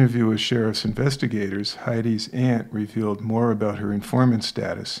 during an interview with sheriff's investigators, Heidi's aunt revealed more about her informant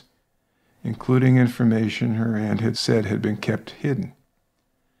status, including information her aunt had said had been kept hidden.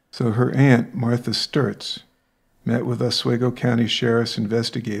 So her aunt, Martha Sturtz, met with Oswego County Sheriff's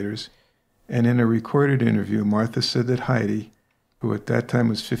investigators, and in a recorded interview, Martha said that Heidi, who at that time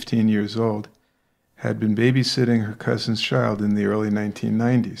was 15 years old, had been babysitting her cousin's child in the early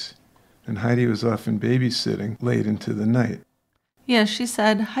 1990s, and Heidi was often babysitting late into the night. Yes, she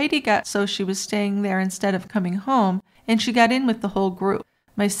said Heidi got so she was staying there instead of coming home, and she got in with the whole group.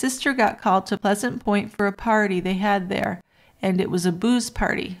 My sister got called to Pleasant Point for a party they had there, and it was a booze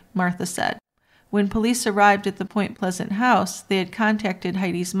party, Martha said. When police arrived at the Point Pleasant house, they had contacted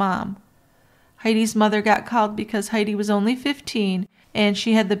Heidi's mom. Heidi's mother got called because Heidi was only 15, and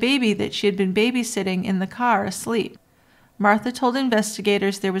she had the baby that she had been babysitting in the car asleep. Martha told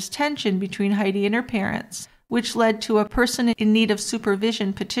investigators there was tension between Heidi and her parents, which led to a person in need of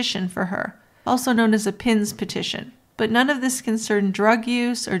supervision petition for her, also known as a PINS petition. But none of this concerned drug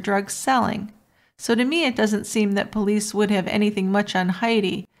use or drug selling. So to me, it doesn't seem that police would have anything much on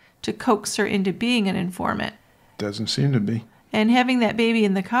Heidi to coax her into being an informant. Doesn't seem to be. And having that baby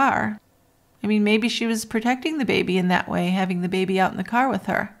in the car, I mean, maybe she was protecting the baby in that way, having the baby out in the car with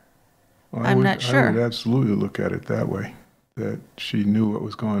her. Well, I'm not sure. I would absolutely look at it that way, that she knew what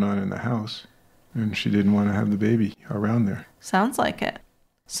was going on in the house, and she didn't want to have the baby around there. Sounds like it.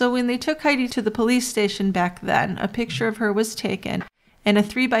 So when they took Heidi to the police station back then, a picture of her was taken, and a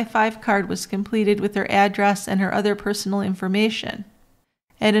 3x5 card was completed with her address and her other personal information.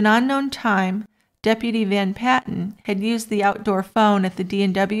 At an unknown time, Deputy Van Patten had used the outdoor phone at the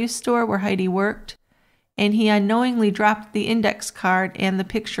D&W store where Heidi worked, and he unknowingly dropped the index card and the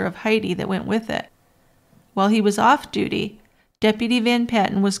picture of Heidi that went with it. While he was off duty, Deputy Van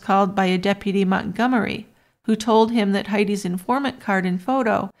Patten was called by a Deputy Montgomery, who told him that Heidi's informant card and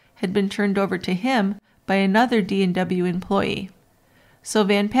photo had been turned over to him by another D&W employee. So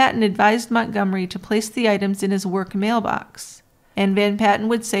Van Patten advised Montgomery to place the items in his work mailbox. And Van Patten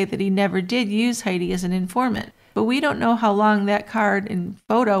would say that he never did use Heidi as an informant, but we don't know how long that card and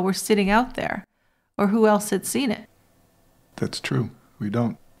photo were sitting out there, or who else had seen it. That's true. We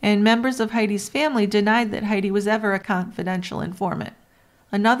don't. And members of Heidi's family denied that Heidi was ever a confidential informant.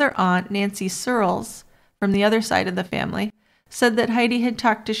 Another aunt, Nancy Searles, from the other side of the family, said that Heidi had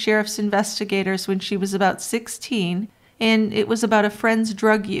talked to sheriff's investigators when she was about 16, and it was about a friend's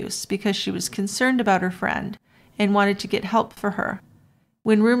drug use because she was concerned about her friend and wanted to get help for her.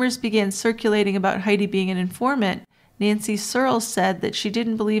 When rumors began circulating about Heidi being an informant, Nancy Searles said that she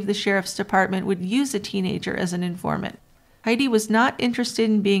didn't believe the sheriff's department would use a teenager as an informant. Heidi was not interested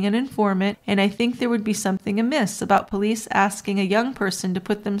in being an informant, and I think there would be something amiss about police asking a young person to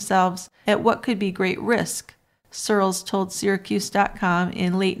put themselves at what could be great risk, Searles told Syracuse.com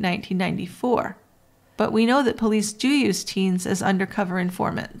in late 1994. But we know that police do use teens as undercover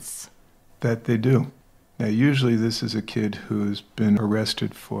informants. That they do. Now, usually this is a kid who's been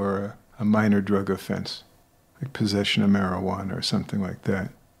arrested for a minor drug offense, like possession of marijuana or something like that.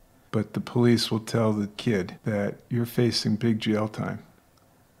 But the police will tell the kid that you're facing big jail time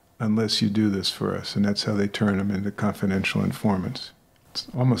unless you do this for us, and that's how they turn them into confidential informants. It's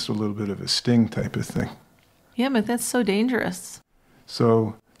almost a little bit of a sting type of thing. Yeah, but that's so dangerous.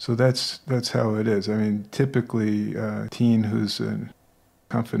 So that's how it is. I mean, typically a teen who's a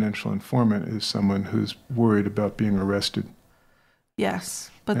confidential informant is someone who's worried about being arrested.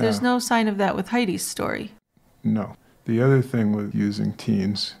 Yes, but there's no sign of that with Heidi's story. No. The other thing with using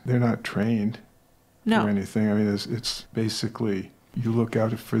teens, they're not trained for anything. I mean, it's basically, you look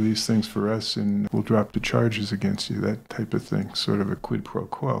out for these things for us and we'll drop the charges against you, that type of thing, sort of a quid pro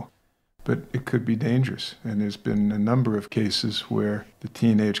quo. But it could be dangerous, and there's been a number of cases where the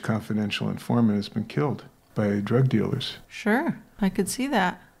teenage confidential informant has been killed by drug dealers. Sure, I could see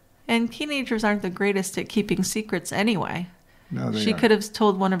that. And teenagers aren't the greatest at keeping secrets anyway. No, they She aren't. could have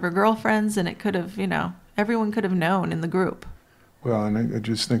told one of her girlfriends, and it could have, everyone could have known in the group. Well, and I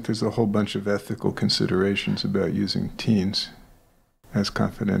just think there's a whole bunch of ethical considerations about using teens as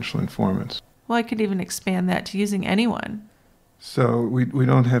confidential informants. Well, I could even expand that to using anyone. So we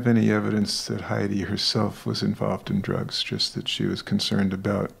don't have any evidence that Heidi herself was involved in drugs, just that she was concerned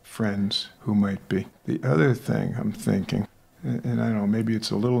about friends who might be. The other thing I'm thinking, and I don't know, maybe it's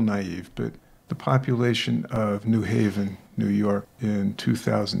a little naive, but the population of New Haven, New York in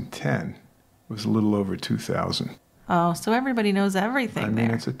 2010 was a little over 2,000. Oh, so everybody knows everything I mean,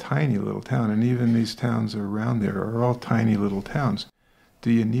 there. it's a tiny little town, and even these towns around there are all tiny little towns.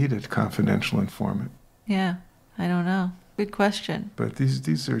 Do you need a confidential informant? Yeah, I don't know. Good question. But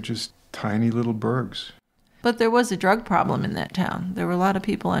these are just tiny little burgs. But there was a drug problem in that town. There were a lot of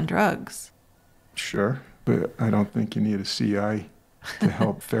people on drugs. Sure, but I don't think you need a CI to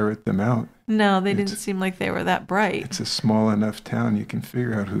help ferret them out. No, they didn't seem like they were that bright. It's a small enough town you can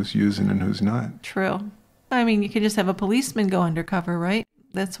figure out who's using and who's not. True. I mean, you could just have a policeman go undercover, right?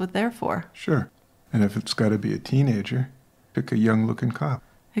 That's what they're for. Sure. And if it's got to be a teenager, pick a young-looking cop.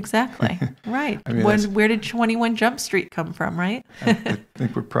 Exactly. Right. I mean, Where did 21 Jump Street come from, right? I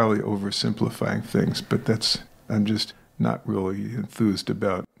think we're probably oversimplifying things, but I'm just not really enthused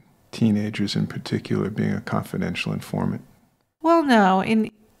about teenagers in particular being a confidential informant. Well, no.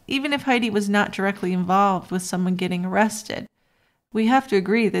 And even if Heidi was not directly involved with someone getting arrested, we have to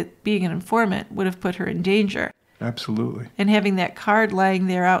agree that being an informant would have put her in danger. Absolutely. And having that card lying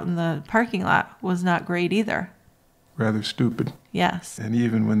there out in the parking lot was not great either. Rather stupid. Yes. And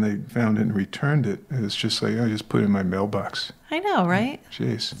even when they found it and returned it, it was just like, just put it in my mailbox. I know, right?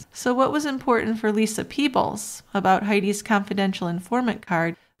 Jeez. So what was important for Lisa Peebles about Heidi's confidential informant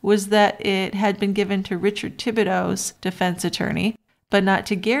card was that it had been given to Richard Thibodeau's defense attorney, but not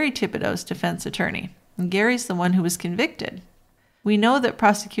to Gary Thibodeau's defense attorney. And Gary's the one who was convicted. We know that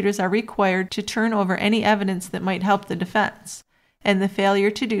prosecutors are required to turn over any evidence that might help the defense, and the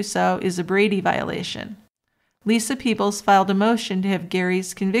failure to do so is a Brady violation. Lisa Peebles filed a motion to have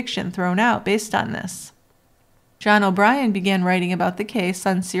Gary's conviction thrown out based on this. John O'Brien began writing about the case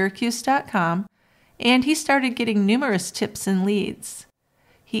on Syracuse.com, and he started getting numerous tips and leads.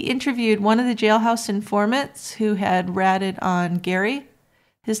 He interviewed one of the jailhouse informants who had ratted on Gary.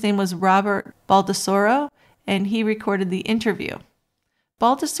 His name was Robert Baldessaro, and he recorded the interview.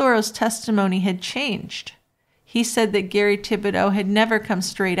 Baldessaro's testimony had changed. He said that Gary Thibodeau had never come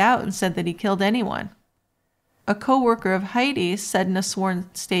straight out and said that he killed anyone. A co-worker of Heidi's said in a sworn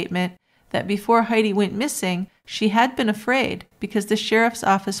statement that before Heidi went missing, she had been afraid because the sheriff's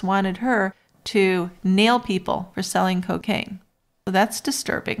office wanted her to nail people for selling cocaine. So that's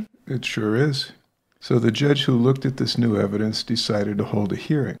disturbing. It sure is. So the judge who looked at this new evidence decided to hold a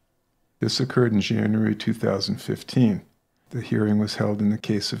hearing. This occurred in January 2015. The hearing was held in the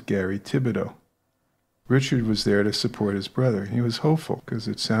case of Gary Thibodeau. Richard was there to support his brother. He was hopeful because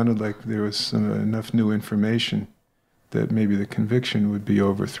it sounded like there was enough new information that maybe the conviction would be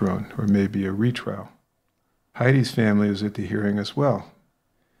overthrown or maybe a retrial. Heidi's family was at the hearing as well,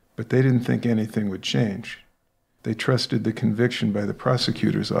 but they didn't think anything would change. They trusted the conviction by the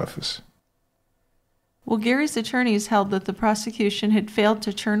prosecutor's office. Well, Gary's attorneys held that the prosecution had failed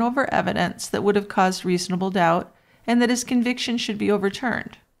to turn over evidence that would have caused reasonable doubt and that his conviction should be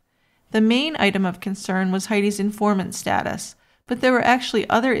overturned. The main item of concern was Heidi's informant status, but there were actually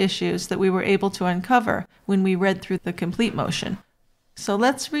other issues that we were able to uncover when we read through the complete motion. So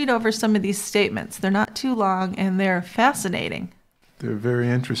let's read over some of these statements. They're not too long and they're fascinating. They're very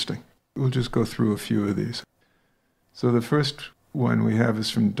interesting. We'll just go through a few of these. So the first one we have is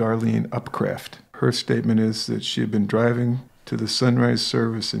from Darlene Upcraft. Her statement is that she had been driving to the sunrise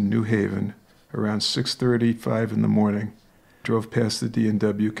service in New Haven around 6:35 in the morning, drove past the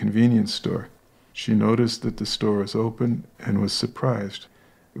D&W convenience store. She noticed that the store was open and was surprised.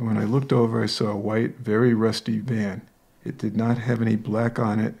 When I looked over, I saw a white, very rusty van. It did not have any black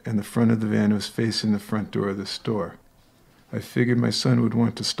on it, and the front of the van was facing the front door of the store. I figured my son would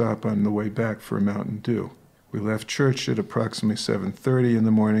want to stop on the way back for a Mountain Dew. We left church at approximately 7:30 in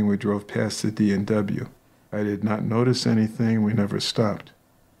the morning. We drove past the D&W. I did not notice anything. We never stopped.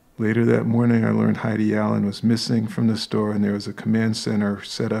 Later that morning, I learned Heidi Allen was missing from the store and there was a command center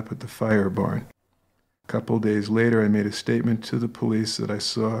set up at the fire barn. A couple days later, I made a statement to the police that I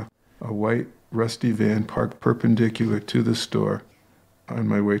saw a white, rusty van parked perpendicular to the store on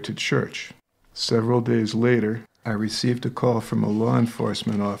my way to church. Several days later, I received a call from a law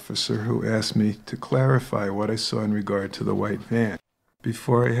enforcement officer who asked me to clarify what I saw in regard to the white van.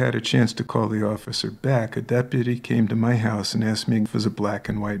 Before I had a chance to call the officer back, a deputy came to my house and asked me if it was a black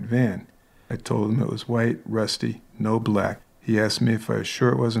and white van. I told him it was white, rusty, no black. He asked me if I was sure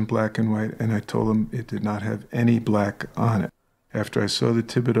it wasn't black and white, and I told him it did not have any black on it. After I saw the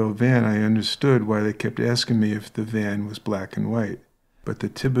Thibodeau van, I understood why they kept asking me if the van was black and white. But the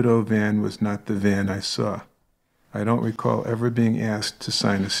Thibodeau van was not the van I saw. I don't recall ever being asked to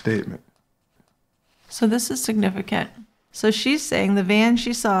sign a statement. So this is significant. So she's saying the van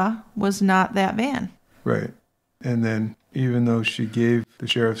she saw was not that van. Right. And then, even though she gave the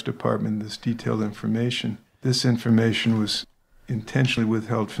sheriff's department this detailed information, this information was intentionally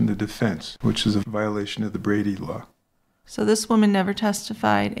withheld from the defense, which is a violation of the Brady law. So this woman never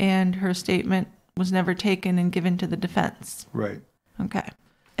testified, and her statement was never taken and given to the defense. Right. Okay.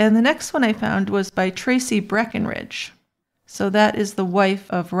 And the next one I found was by Tracy Breckenridge. So that is the wife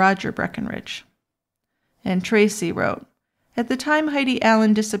of Roger Breckenridge. And Tracy wrote, "At the time Heidi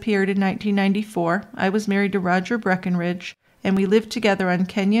Allen disappeared in 1994, I was married to Roger Breckenridge, and we lived together on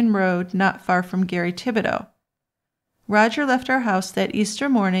Kenyon Road, not far from Gary Thibodeau. Roger left our house that Easter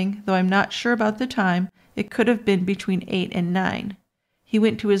morning, though I'm not sure about the time. It could have been between 8 and 9. He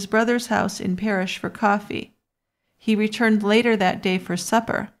went to his brother's house in Parrish for coffee. He returned later that day for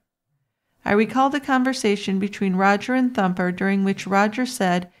supper. I recalled a conversation between Roger and Thumper during which Roger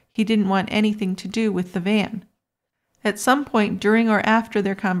said he didn't want anything to do with the van. At some point during or after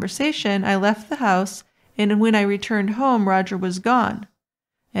their conversation, I left the house, and when I returned home, Roger was gone.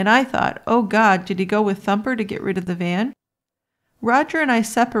 And I thought, oh God, did he go with Thumper to get rid of the van? Roger and I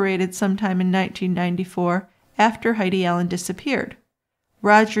separated sometime in 1994 after Heidi Allen disappeared.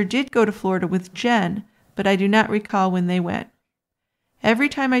 Roger did go to Florida with Jen, but I do not recall when they went. Every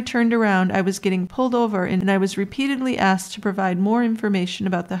time I turned around, I was getting pulled over, and I was repeatedly asked to provide more information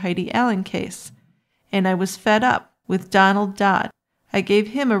about the Heidi Allen case. And I was fed up with Donald Dodd. I gave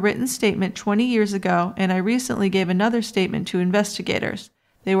him a written statement 20 years ago, and I recently gave another statement to investigators.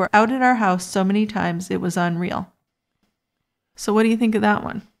 They were out at our house so many times it was unreal." So what do you think of that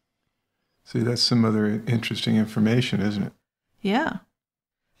one? See, that's some other interesting information, isn't it? Yeah.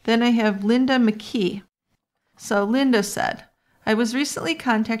 Then I have Linda McKee. So Linda said, "I was recently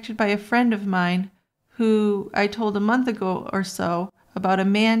contacted by a friend of mine who I told a month ago or so about a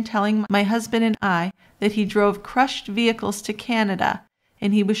man telling my husband and I that he drove crushed vehicles to Canada,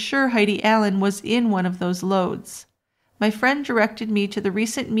 and he was sure Heidi Allen was in one of those loads. My friend directed me to the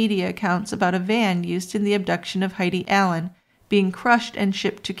recent media accounts about a van used in the abduction of Heidi Allen being crushed and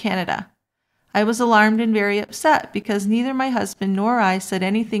shipped to Canada. I was alarmed and very upset because neither my husband nor I said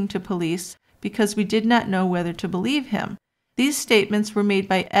anything to police because we did not know whether to believe him. These statements were made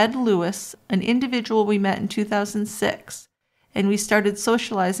by Ed Lewis, an individual we met in 2006, and we started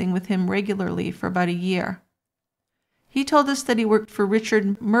socializing with him regularly for about a year. He told us that he worked for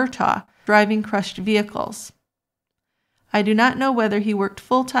Richard Murtaugh, driving crushed vehicles. I do not know whether he worked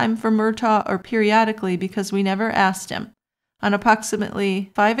full-time for Murtaugh or periodically because we never asked him. On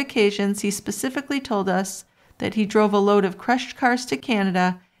approximately 5 occasions, he specifically told us that he drove a load of crushed cars to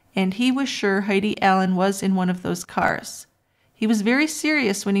Canada, and he was sure Heidi Allen was in one of those cars. He was very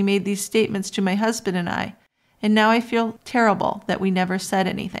serious when he made these statements to my husband and I, and now I feel terrible that we never said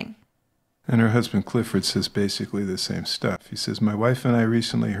anything." And her husband Clifford says basically the same stuff. He says, "My wife and I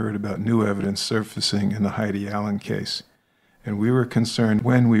recently heard about new evidence surfacing in the Heidi Allen case, and we were concerned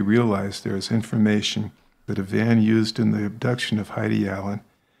when we realized there is information that a van used in the abduction of Heidi Allen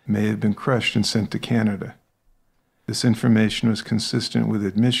may have been crushed and sent to Canada. This information was consistent with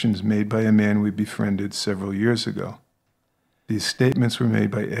admissions made by a man we befriended several years ago. These statements were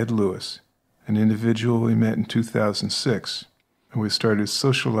made by Ed Lewis, an individual we met in 2006, and we started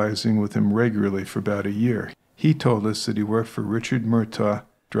socializing with him regularly for about a year. He told us that he worked for Richard Murtaugh,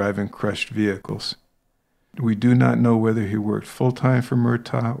 driving crushed vehicles. We do not know whether he worked full-time for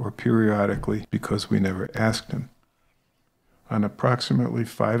Murtaugh or periodically because we never asked him. On approximately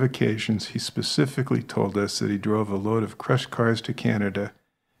 5 occasions, he specifically told us that he drove a load of crushed cars to Canada,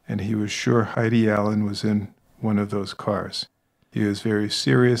 and he was sure Heidi Allen was in one of those cars. He was very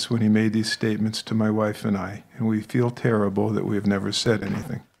serious when he made these statements to my wife and I, and we feel terrible that we have never said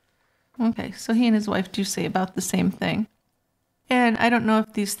anything." Okay, so he and his wife do say about the same thing. And I don't know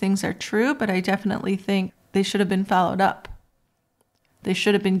if these things are true, but I definitely think they should have been followed up. They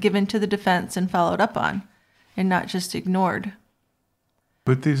should have been given to the defense and followed up on, and not just ignored.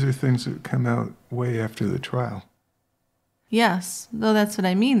 But these are things that come out way after the trial. Yes, though that's what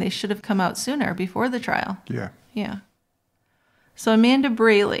I mean. They should have come out sooner, before the trial. Yeah. Yeah. So Amanda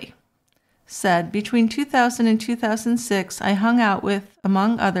Braley said, between 2000 and 2006, I hung out with,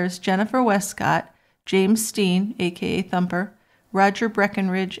 among others, Jennifer Westcott, James Steen, a.k.a. Thumper, Roger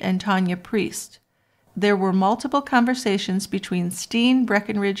Breckenridge, and Tanya Priest. There were multiple conversations between Steen,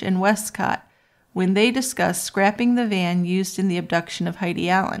 Breckenridge, and Westcott when they discussed scrapping the van used in the abduction of Heidi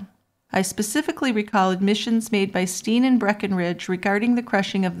Allen. I specifically recall admissions made by Steen and Breckenridge regarding the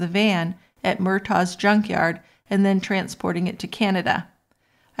crushing of the van at Murtaugh's junkyard and then transporting it to Canada.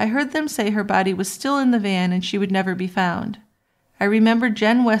 I heard them say her body was still in the van and she would never be found. I remember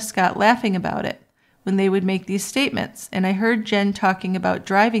Jen Westcott laughing about it when they would make these statements, and I heard Jen talking about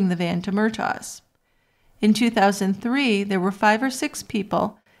driving the van to Murtaugh's. In 2003, there were 5 or 6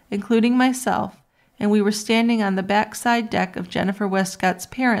 people, including myself, and we were standing on the back side deck of Jennifer Westcott's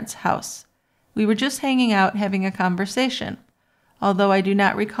parents' house. We were just hanging out having a conversation, although I do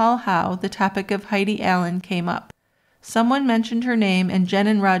not recall how the topic of Heidi Allen came up. Someone mentioned her name and Jen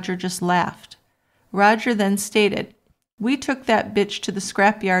and Roger just laughed. Roger then stated, "We took that bitch to the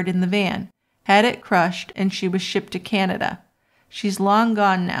scrapyard in the van, had it crushed, and she was shipped to Canada. She's long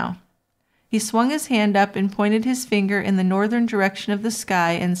gone now." He swung his hand up and pointed his finger in the northern direction of the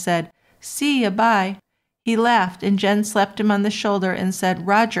sky and said, "See ya, bye." He laughed and Jen slapped him on the shoulder and said,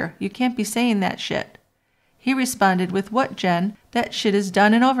 "Roger, you can't be saying that shit." He responded with, "What, Jen? That shit is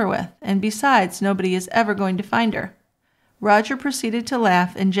done and over with, and besides, nobody is ever going to find her." Roger proceeded to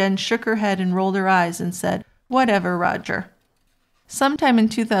laugh and Jen shook her head and rolled her eyes and said, "Whatever, Roger." Sometime in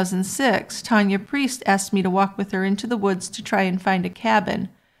 2006, Tanya Priest asked me to walk with her into the woods to try and find a cabin,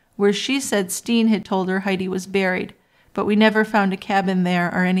 where she said Steen had told her Heidi was buried, but we never found a cabin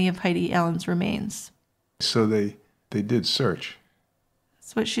there or any of Heidi Allen's remains. So they did search.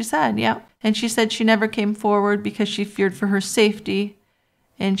 That's what she said, yeah. And she said she never came forward because she feared for her safety,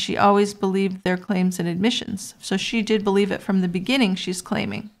 and she always believed their claims and admissions. So she did believe it from the beginning, she's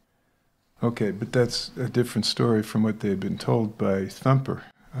claiming. Okay, but that's a different story from what they had been told by Thumper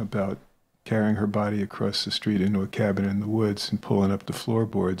about carrying her body across the street into a cabin in the woods and pulling up the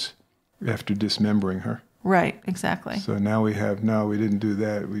floorboards after dismembering her. Right, exactly. So now we didn't do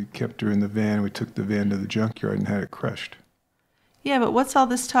that. We kept her in the van. We took the van to the junkyard and had it crushed. Yeah, but what's all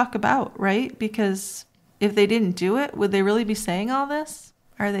this talk about, right? Because if they didn't do it, would they really be saying all this?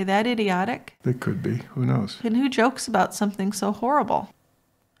 Are they that idiotic? They could be. Who knows? And who jokes about something so horrible?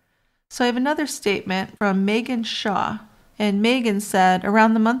 So I have another statement from Megan Shaw. And Megan said,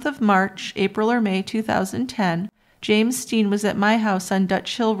 around the month of March, April or May 2010, James Steen was at my house on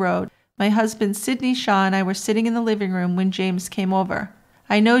Dutch Hill Road. My husband Sidney Shaw and I were sitting in the living room when James came over.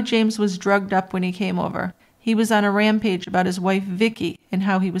 I know James was drugged up when he came over. He was on a rampage about his wife Vicky and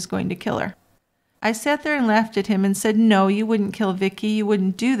how he was going to kill her. I sat there and laughed at him and said, "No, you wouldn't kill Vicky, you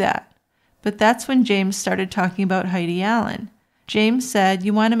wouldn't do that." But that's when James started talking about Heidi Allen. James said,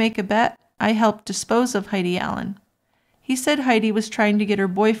 "You want to make a bet? I helped dispose of Heidi Allen." He said Heidi was trying to get her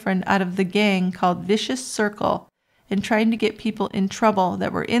boyfriend out of the gang called Vicious Circle and trying to get people in trouble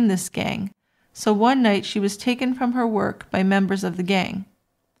that were in this gang. So one night she was taken from her work by members of the gang.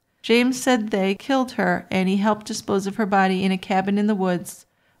 James said they killed her and he helped dispose of her body in a cabin in the woods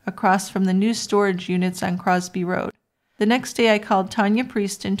across from the new storage units on Crosby Road. The next day I called Tanya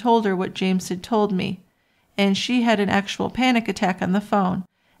Priest and told her what James had told me, and she had an actual panic attack on the phone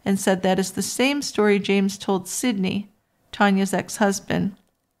and said that is the same story James told Sidney, Tanya's ex-husband,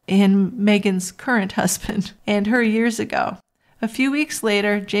 and Megan's current husband, and her years ago. A few weeks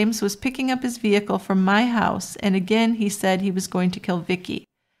later, James was picking up his vehicle from my house, and again he said he was going to kill Vicky.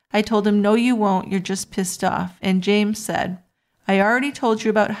 I told him, "No, you won't, you're just pissed off." And James said, "I already told you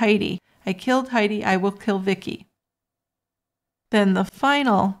about Heidi. I killed Heidi, I will kill Vicky." Then the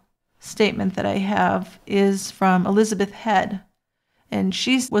final statement that I have is from Elizabeth Head, and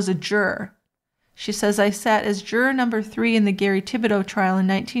she was a juror. She says, "I sat as juror number 3 in the Gary Thibodeau trial in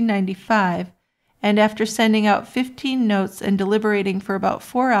 1995, and after sending out 15 notes and deliberating for about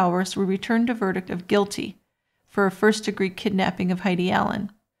 4 hours, we returned a verdict of guilty for a first-degree kidnapping of Heidi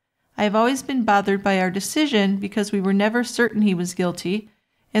Allen. I have always been bothered by our decision because we were never certain he was guilty,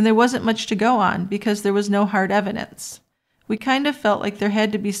 and there wasn't much to go on because there was no hard evidence. We kind of felt like there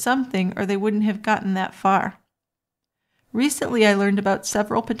had to be something or they wouldn't have gotten that far. Recently, I learned about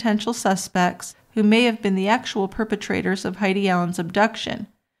several potential suspects who may have been the actual perpetrators of Heidi Allen's abduction,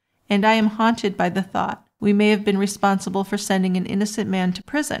 and I am haunted by the thought we may have been responsible for sending an innocent man to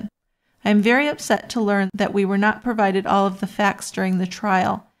prison. I am very upset to learn that we were not provided all of the facts during the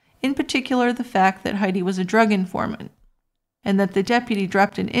trial, in particular the fact that Heidi was a drug informant, and that the deputy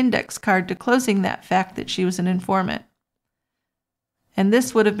dropped an index card disclosing that fact that she was an informant. and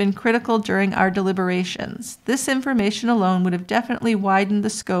this would have been critical during our deliberations. This information alone would have definitely widened the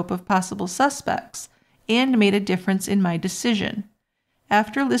scope of possible suspects and made a difference in my decision.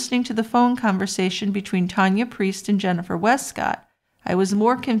 After listening to the phone conversation between Tanya Priest and Jennifer Westcott, I was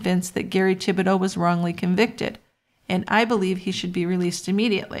more convinced that Gary Thibodeau was wrongly convicted, and I believe he should be released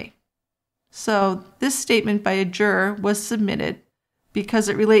immediately. So, this statement by a juror was submitted because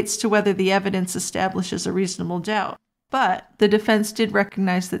it relates to whether the evidence establishes a reasonable doubt. But the defense did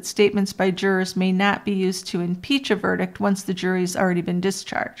recognize that statements by jurors may not be used to impeach a verdict once the jury's already been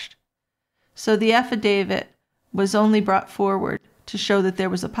discharged. So the affidavit was only brought forward to show that there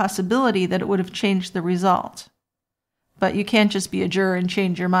was a possibility that it would have changed the result. But you can't just be a juror and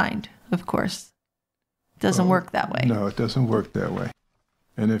change your mind, of course. It doesn't work that way. No, it doesn't work that way.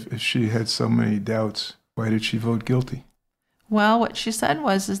 And if she had so many doubts, why did she vote guilty? Well, what she said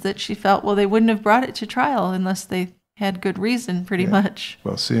was that she felt, well, they wouldn't have brought it to trial unless they had good reason, pretty much.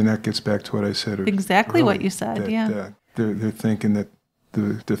 Well, see, and that gets back to what I said exactly earlier, what you said, that, they're thinking that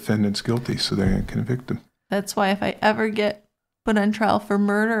the defendant's guilty, so they're going to convict him. That's why if I ever get put on trial for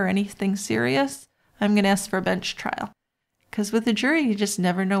murder or anything serious, I'm going to ask for a bench trial. Because with a jury, you just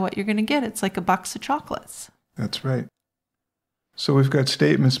never know what you're going to get. It's like a box of chocolates. That's right. So we've got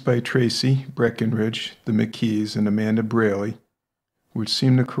statements by Tracy Breckenridge, the McKees, and Amanda Braley, which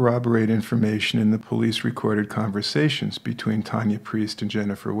seem to corroborate information in the police-recorded conversations between Tanya Priest and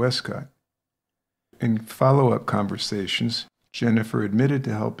Jennifer Westcott. In follow-up conversations, Jennifer admitted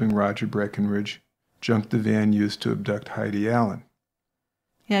to helping Roger Breckenridge junk the van used to abduct Heidi Allen.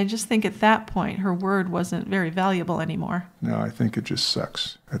 Yeah, I just think at that point, her word wasn't very valuable anymore. No, I think it just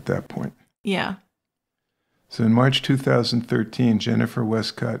sucks at that point. Yeah. So in March 2013, Jennifer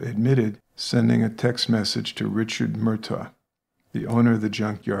Westcott admitted sending a text message to Richard Murtaugh, the owner of the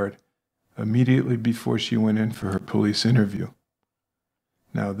junkyard, immediately before she went in for her police interview.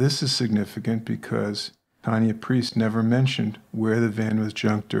 Now, this is significant because Tanya Priest never mentioned where the van was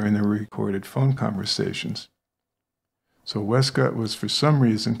junked during the recorded phone conversations. So Westcott was for some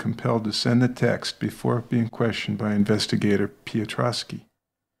reason compelled to send the text before being questioned by investigator Piotrowski.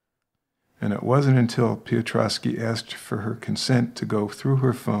 And it wasn't until Piotrowski asked for her consent to go through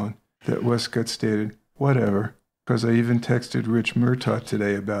her phone that Westcott stated, "Whatever, because I even texted Rich Murtaugh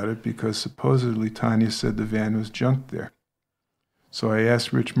today about it because supposedly Tanya said the van was junked there. So I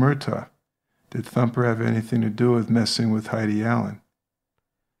asked Rich Murtaugh, did Thumper have anything to do with messing with Heidi Allen?"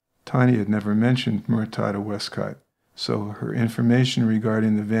 Tanya had never mentioned Murtaugh to Westcott, so her information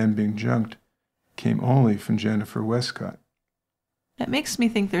regarding the van being junked came only from Jennifer Westcott. That makes me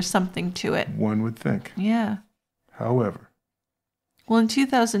think there's something to it. One would think. Yeah. However, well, in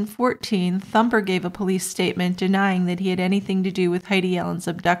 2014, Thumper gave a police statement denying that he had anything to do with Heidi Allen's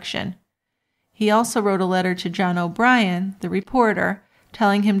abduction. He also wrote a letter to John O'Brien, the reporter,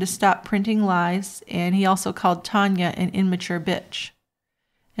 telling him to stop printing lies, and he also called Tanya an immature bitch.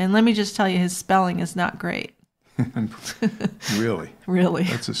 And let me just tell you, his spelling is not great. Really? Really.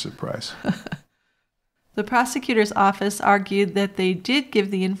 That's a surprise. The prosecutor's office argued that they did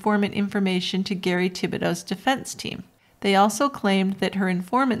give the informant information to Gary Thibodeau's defense team. They also claimed that her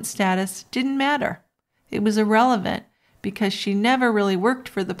informant status didn't matter. It was irrelevant because she never really worked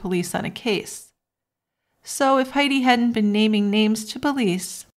for the police on a case. So if Heidi hadn't been naming names to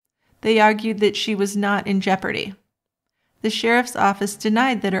police, they argued that she was not in jeopardy. The sheriff's office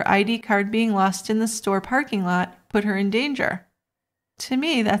denied that her ID card being lost in the store parking lot put her in danger. To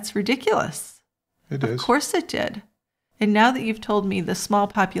me, that's ridiculous. It is. Of course it did. And now that you've told me the small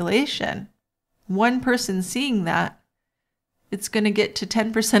population, one person seeing that, it's going to get to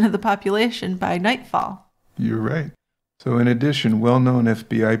 10% of the population by nightfall. You're right. So in addition, well-known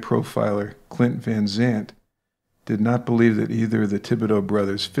FBI profiler Clint Van Zandt did not believe that either of the Thibodeau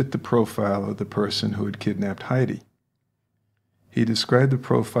brothers fit the profile of the person who had kidnapped Heidi. He described the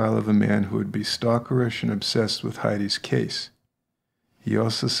profile of a man who would be stalkerish and obsessed with Heidi's case. He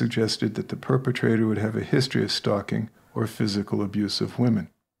also suggested that the perpetrator would have a history of stalking or physical abuse of women.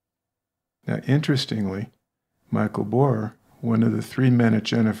 Now, interestingly, Michael Borer, one of the three men at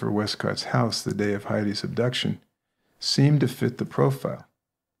Jennifer Westcott's house the day of Heidi's abduction, seemed to fit the profile.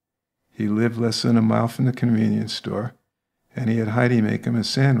 He lived less than a mile from the convenience store, and he had Heidi make him a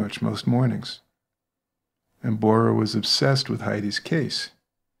sandwich most mornings. And Borer was obsessed with Heidi's case.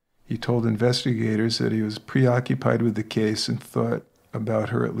 He told investigators that he was preoccupied with the case and thought about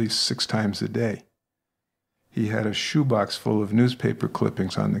her at least 6 times a day. He had a shoebox full of newspaper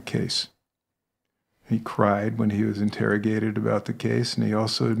clippings on the case. He cried when he was interrogated about the case, and he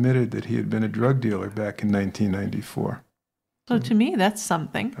also admitted that he had been a drug dealer back in 1994. So to me, that's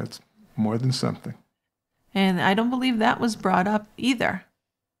something. That's more than something. And I don't believe that was brought up either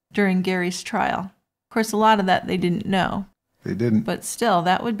during Gary's trial. Of course, a lot of that they didn't know. They didn't. But still,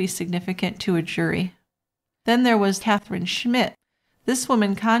 that would be significant to a jury. Then there was Catherine Schmidt. This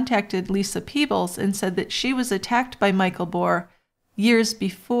woman contacted Lisa Peebles and said that she was attacked by Michael Bohr years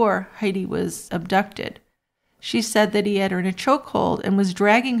before Heidi was abducted. She said that he had her in a chokehold and was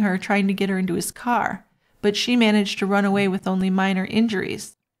dragging her, trying to get her into his car, but she managed to run away with only minor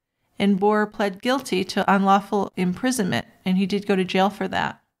injuries. And Bohr pled guilty to unlawful imprisonment, and he did go to jail for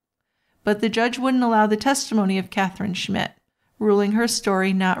that. But the judge wouldn't allow the testimony of Catherine Schmidt, ruling her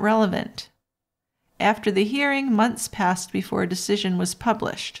story not relevant. After the hearing, months passed before a decision was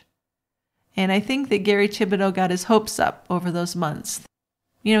published. And I think that Gary Thibodeau got his hopes up over those months.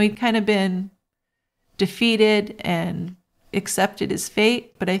 You know, he'd kind of been defeated and accepted his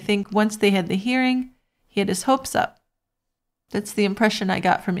fate, but I think once they had the hearing, he had his hopes up. That's the impression I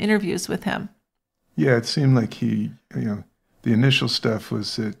got from interviews with him. Yeah, it seemed like the initial stuff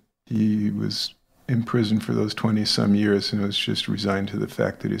was that he was in prison for those 20-some years and was just resigned to the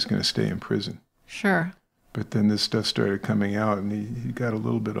fact that he's going to stay in prison. Sure. But then this stuff started coming out, and he got a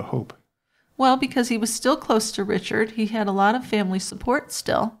little bit of hope. Well, because he was still close to Richard, he had a lot of family support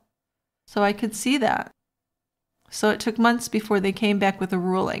still. So I could see that. So it took months before they came back with a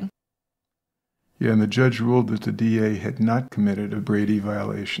ruling. Yeah, and the judge ruled that the DA had not committed a Brady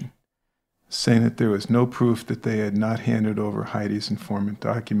violation, saying that there was no proof that they had not handed over Heidi's informant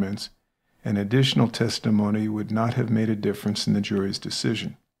documents, and additional testimony would not have made a difference in the jury's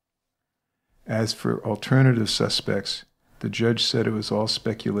decision. As for alternative suspects, the judge said it was all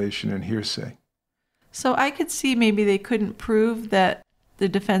speculation and hearsay. So I could see maybe they couldn't prove that the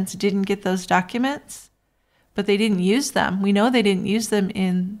defense didn't get those documents, but they didn't use them. We know they didn't use them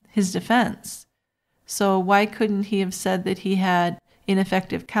in his defense. So why couldn't he have said that he had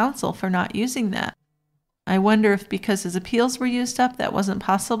ineffective counsel for not using that? I wonder if because his appeals were used up, that wasn't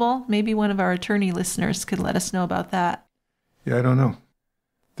possible. Maybe one of our attorney listeners could let us know about that. Yeah, I don't know.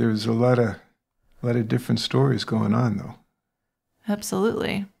 There's a lot of different stories going on, though.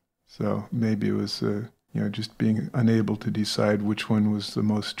 Absolutely. So maybe it was, just being unable to decide which one was the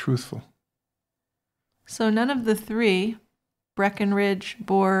most truthful. So none of the three, Breckenridge,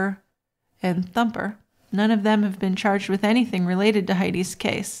 Bohr, and Thumper, none of them have been charged with anything related to Heidi's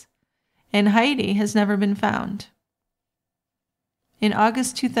case. And Heidi has never been found. In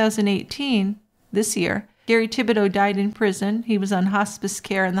August 2018, this year, Gary Thibodeau died in prison. He was on hospice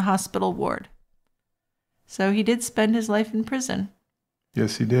care in the hospital ward. So he did spend his life in prison.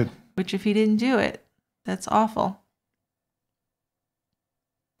 Yes, he did. Which if he didn't do it, that's awful.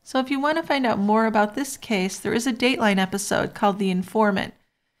 So if you want to find out more about this case, there is a Dateline episode called The Informant.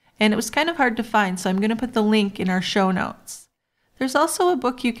 And it was kind of hard to find, so I'm going to put the link in our show notes. There's also a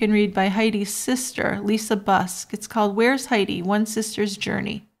book you can read by Heidi's sister, Lisa Busk. It's called Where's Heidi? One Sister's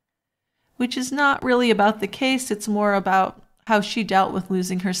Journey, which is not really about the case. It's more about how she dealt with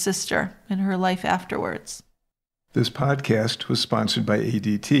losing her sister and her life afterwards. This podcast was sponsored by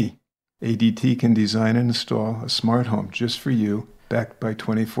ADT. ADT can design and install a smart home just for you, backed by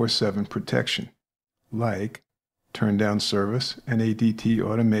 24/7 protection, like turn-down service and ADT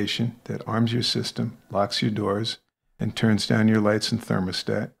automation that arms your system, locks your doors, and turns down your lights and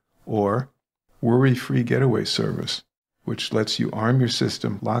thermostat, or worry-free getaway service, which lets you arm your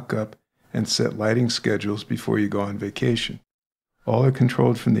system, lock up, and set lighting schedules before you go on vacation. All are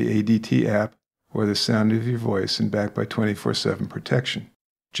controlled from the ADT app or the sound of your voice and backed by 24/7 protection.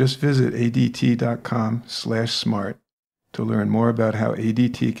 Just visit adt.com/smart to learn more about how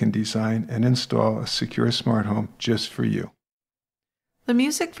ADT can design and install a secure smart home just for you. The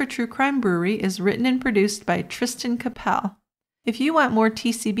music for True Crime Brewery is written and produced by Tristan Capel. If you want more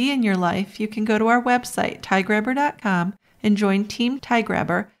TCB in your life, you can go to our website, tiegrabber.com, and join Team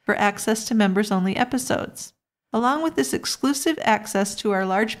Tiegrabber for access to members-only episodes. Along with this exclusive access to our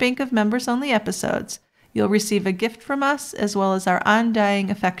large bank of members-only episodes, you'll receive a gift from us as well as our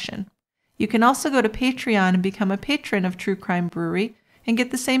undying affection. You can also go to Patreon and become a patron of True Crime Brewery and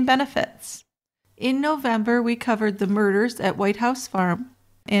get the same benefits. In November, we covered the murders at White House Farm,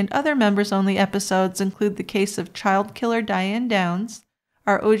 and other members-only episodes include the case of child killer Diane Downs,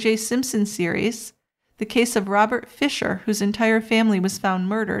 our O.J. Simpson series, the case of Robert Fisher, whose entire family was found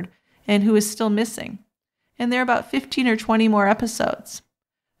murdered and who is still missing. And there are about 15 or 20 more episodes.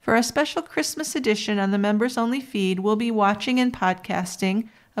 For our special Christmas edition on the members-only feed, we'll be watching and podcasting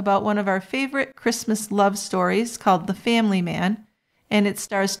about one of our favorite Christmas love stories called The Family Man, and it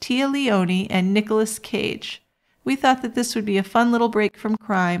stars Tia Leone and Nicolas Cage. We thought that this would be a fun little break from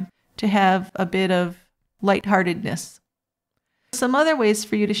crime to have a bit of lightheartedness. Some other ways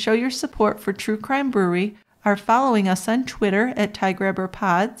for you to show your support for True Crime Brewery are following us on Twitter at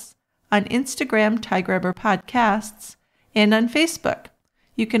TieGrabberPods, on Instagram TieGrabberPodcasts, and on Facebook.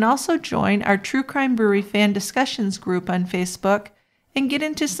 You can also join our True Crime Brewery fan discussions group on Facebook and get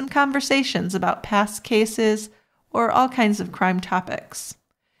into some conversations about past cases or all kinds of crime topics.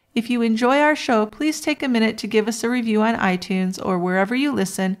 If you enjoy our show, please take a minute to give us a review on iTunes or wherever you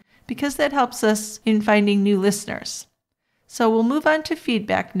listen, because that helps us in finding new listeners. So we'll move on to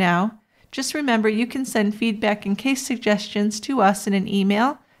feedback now. Just remember, you can send feedback and case suggestions to us in an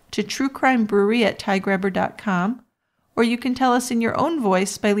email to truecrimebrewery@tiegrabber.com, or you can tell us in your own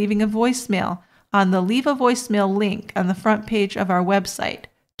voice by leaving a voicemail on the Leave a Voicemail link on the front page of our website,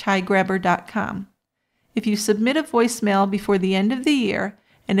 tiegrabber.com. If you submit a voicemail before the end of the year,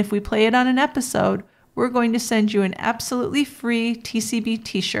 and if we play it on an episode, we're going to send you an absolutely free TCB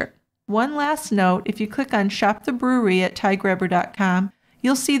t-shirt. One last note, if you click on Shop the Brewery at tiegrabber.com,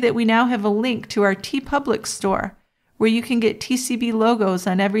 you'll see that we now have a link to our TeePublic store, where you can get TCB logos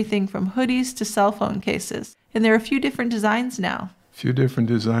on everything from hoodies to cell phone cases. And there are a few different designs now. A few different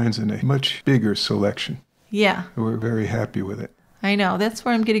designs and a much bigger selection. Yeah. We're very happy with it. I know. That's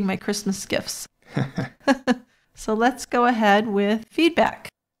where I'm getting my Christmas gifts. So let's go ahead with feedback.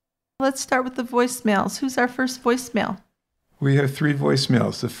 Let's start with the voicemails. Who's our first voicemail? We have 3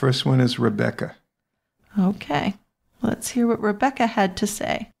 voicemails. The first one is Rebecca. Okay. Let's hear what Rebecca had to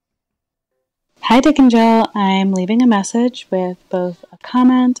say. Hi, Dick and Jill. I'm leaving a message with both a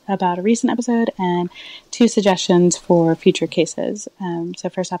comment about a recent episode and 2 suggestions for future cases. So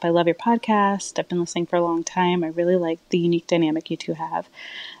first off, I love your podcast. I've been listening for a long time. I really like the unique dynamic you two have.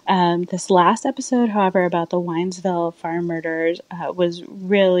 This last episode, however, about the Winesville farm murders was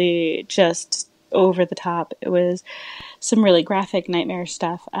really just over the top. It was some really graphic nightmare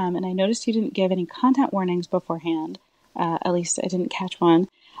stuff. And I noticed you didn't give any content warnings beforehand. At least I didn't catch one.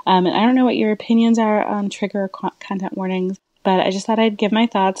 And I don't know what your opinions are on trigger content warnings, but I just thought I'd give my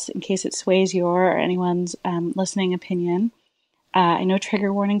thoughts in case it sways your or anyone's listening opinion. I know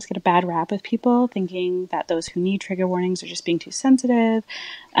trigger warnings get a bad rap with people, thinking that those who need trigger warnings are just being too sensitive.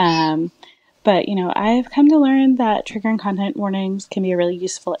 But, you know, I've come to learn that trigger and content warnings can be a really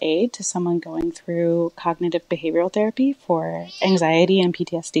useful aid to someone going through cognitive behavioral therapy for anxiety and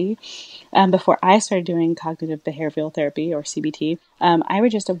PTSD. Before I started doing cognitive behavioral therapy, or CBT, I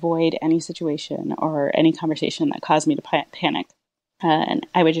would just avoid any situation or any conversation that caused me to panic. And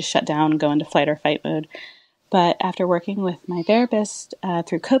I would just shut down, go into flight or fight mode. But after working with my therapist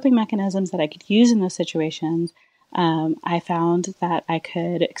through coping mechanisms that I could use in those situations, I found that I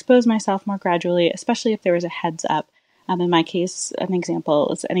could expose myself more gradually, especially if there was a heads up. In my case, an example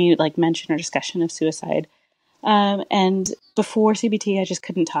is any mention or discussion of suicide. And before CBT, I just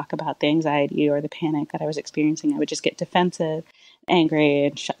couldn't talk about the anxiety or the panic that I was experiencing. I would just get defensive, angry,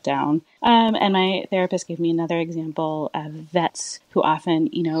 and shut down. And my therapist gave me another example of vets who often,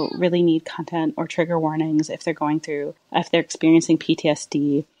 really need content or trigger warnings if they're experiencing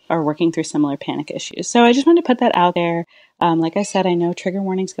PTSD or working through similar panic issues. So I just wanted to put that out there. Like I said, I know trigger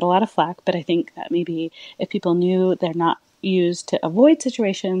warnings get a lot of flack, but I think that maybe if people knew they're not used to avoid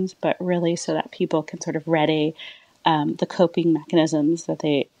situations, but really so that people can sort of ready the coping mechanisms that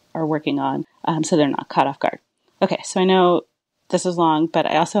they are working on, so they're not caught off guard. Okay, so I know this is long, but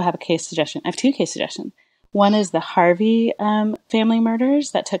I also have a case suggestion. I have 2 case suggestions. One is the Harvey family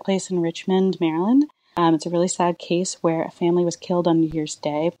murders that took place in Richmond, Maryland. It's a really sad case where a family was killed on New Year's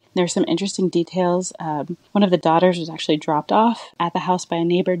Day. There are some interesting details. One of the daughters was actually dropped off at the house by a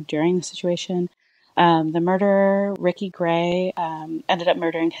neighbor during the situation. The murderer, Ricky Gray, ended up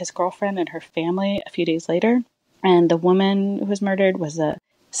murdering his girlfriend and her family a few days later. And the woman who was murdered was a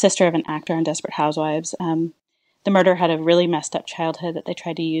sister of an actor on Desperate Housewives. The murderer had a really messed up childhood that they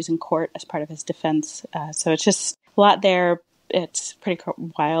tried to use in court as part of his defense. So it's just a lot there. It's pretty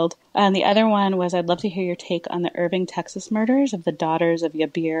wild. And the other one was, I'd love to hear your take on the Irving, Texas murders of the daughters of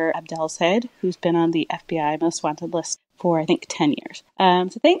Yabir Abdel Said, who's been on the FBI most wanted list for, I think, 10 years.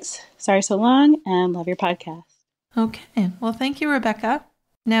 So thanks. Sorry so long, and love your podcast. Okay. Well, thank you, Rebecca.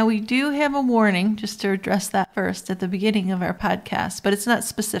 Now, we do have a warning, just to address that first at the beginning of our podcast, but it's not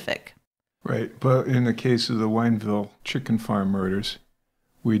specific. Right. But in the case of the Wineville chicken farm murders,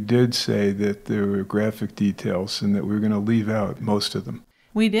 we did say that there were graphic details and that we were going to leave out most of them.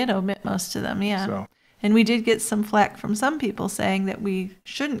 We did omit most of them, yeah. So, and we did get some flack from some people saying that we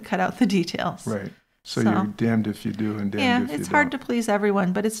shouldn't cut out the details. Right. So you're damned if you do and damned if you don't. Yeah, it's hard to please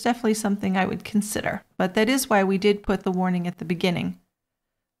everyone, but it's definitely something I would consider. But that is why we did put the warning at the beginning,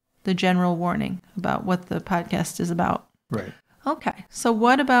 the general warning about what the podcast is about. Right. Okay, so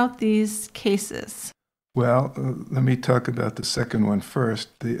what about these cases? Well, let me talk about the second one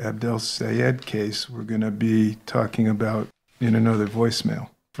first. The Abdel Sayed case we're going to be talking about in another voicemail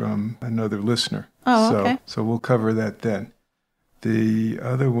from another listener. Oh, okay. So we'll cover that then. The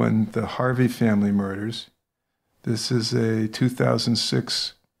other one, the Harvey family murders. This is a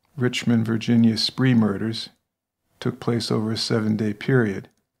 2006 Richmond, Virginia spree murders. Took place over a 7-day period.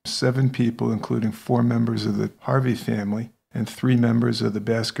 7 people, including 4 members of the Harvey family and 3 members of the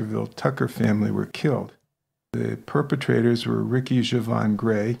Baskerville Tucker family, were killed. The perpetrators were Ricky Javon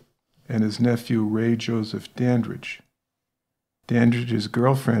Gray and his nephew Ray Joseph Dandridge. Dandridge's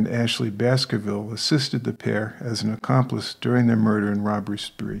girlfriend Ashley Baskerville assisted the pair as an accomplice during their murder and robbery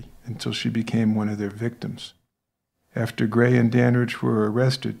spree until she became one of their victims. After Gray and Dandridge were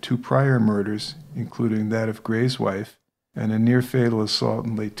arrested, 2 prior murders, including that of Gray's wife and a near-fatal assault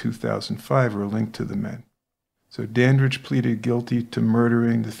in late 2005, were linked to the men. So Dandridge pleaded guilty to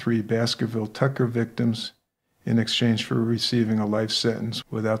murdering the 3 Baskerville Tucker victims in exchange for receiving a life sentence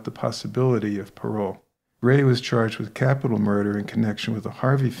without the possibility of parole. Gray was charged with capital murder in connection with the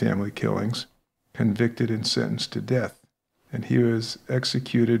Harvey family killings, convicted and sentenced to death, and he was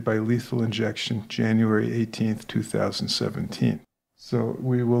executed by lethal injection January 18, 2017. So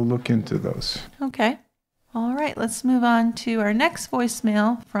we will look into those. Okay. All right, let's move on to our next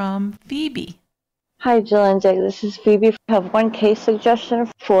voicemail from Phoebe. Hi, Jill and Jake. This is Phoebe. I have one case suggestion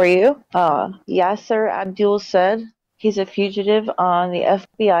for you. Yasser Abdul said he's a fugitive on the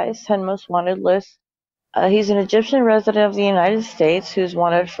FBI's 10 most wanted list. He's an Egyptian resident of the United States who's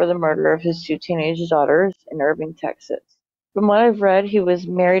wanted for the murder of his 2 teenage daughters in Irving, Texas. From what I've read, he was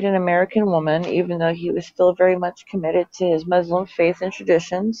married an American woman, even though he was still very much committed to his Muslim faith and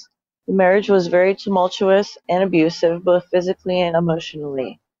traditions. The marriage was very tumultuous and abusive, both physically and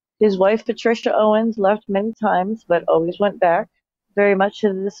emotionally. His wife, Patricia Owens, left many times, but always went back, very much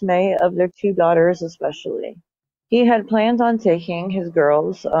to the dismay of their 2 daughters especially. He had planned on taking his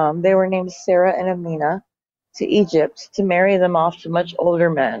girls, they were named Sarah and Amina, to Egypt to marry them off to much older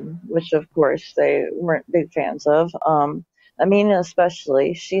men, which of course they weren't big fans of. Amina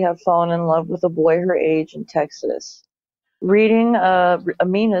especially, she had fallen in love with a boy her age in Texas. Reading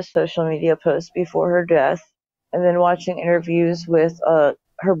Amina's social media posts before her death, and then watching interviews with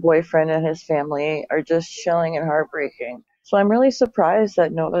her boyfriend and his family are just chilling and heartbreaking. So I'm really surprised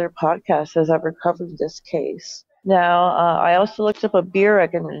that no other podcast has ever covered this case. Now, I also looked up a beer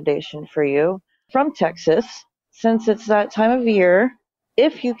recommendation for you from Texas. Since it's that time of year,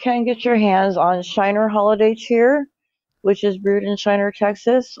 if you can get your hands on Shiner Holiday Cheer, which is brewed in Shiner,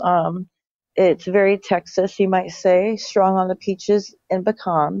 Texas. It's very Texas, you might say, strong on the peaches and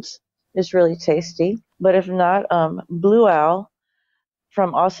pecans. It's really tasty. But if not, Blue Owl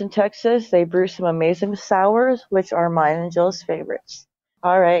from Austin, Texas, they brew some amazing sours, which are mine and Jill's favorites.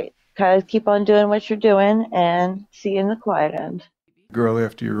 All right, guys, keep on doing what you're doing, and see you in the quiet end. Girl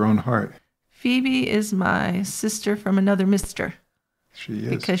after your own heart. Phoebe is my sister from another mister. She is.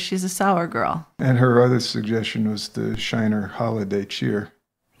 Because she's a sour girl. And her other suggestion was the Shiner Holiday Cheer.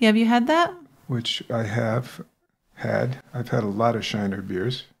 Yeah, have you had that? Which I have had. I've had a lot of Shiner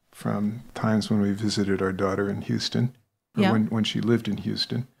beers from times when we visited our daughter in Houston, or yeah. when she lived in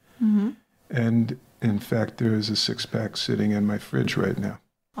Houston. Mm-hmm. And in fact, there is a 6-pack sitting in my fridge right now.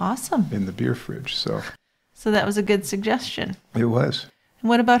 Awesome. In the beer fridge. So that was a good suggestion. It was. And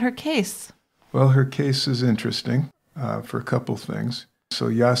what about her case? Well, her case is interesting for a couple things. So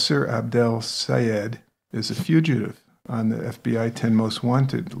Yasser Abdel Sayed is a fugitive on the FBI 10 Most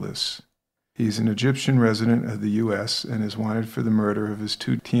Wanted lists. He's an Egyptian resident of the U.S. and is wanted for the murder of his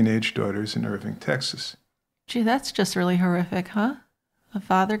 2 teenage daughters in Irving, Texas. Gee, that's just really horrific, huh? A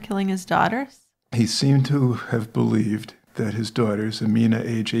father killing his daughters? He seemed to have believed that his daughters, Amina,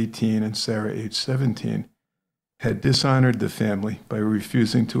 age 18, and Sarah, age 17, had dishonored the family by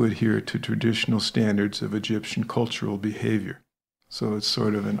refusing to adhere to traditional standards of Egyptian cultural behavior. So it's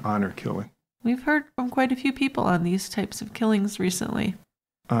sort of an honor killing. We've heard from quite a few people on these types of killings recently.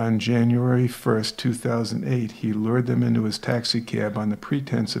 On January 1st, 2008, he lured them into his taxi cab on the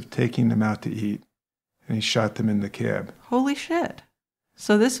pretense of taking them out to eat, and he shot them in the cab. Holy shit.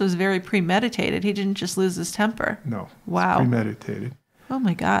 So this was very premeditated. He didn't just lose his temper. No. Wow. It's premeditated. Oh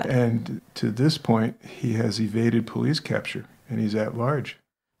my God. And to this point, he has evaded police capture, and he's at large.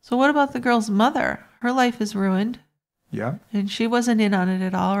 So what about the girl's mother? Her life is ruined. Yeah. And she wasn't in on it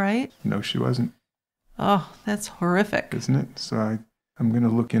at all, right? No, she wasn't. Oh, that's horrific. Isn't it? So I'm going to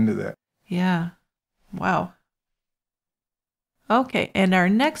look into that. Yeah. Wow. Okay, and our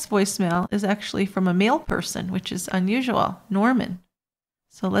next voicemail is actually from a male person, which is unusual, Norman.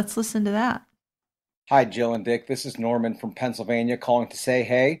 So let's listen to that. Hi, Jill and Dick. This is Norman from Pennsylvania calling to say,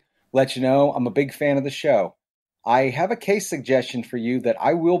 hey, let you know I'm a big fan of the show. I have a case suggestion for you that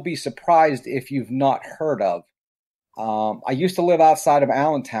I will be surprised if you've not heard of. I used to live outside of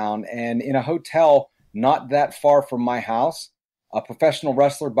Allentown, and in a hotel not that far from my house, a professional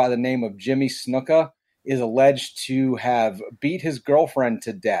wrestler by the name of Jimmy Snuka is alleged to have beat his girlfriend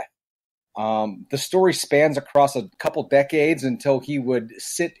to death. The story spans across a couple decades until he would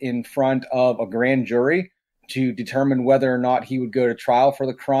sit in front of a grand jury to determine whether or not he would go to trial for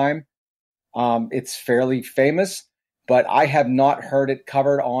the crime. It's fairly famous, but I have not heard it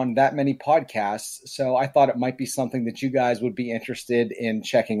covered on that many podcasts, so I thought it might be something that you guys would be interested in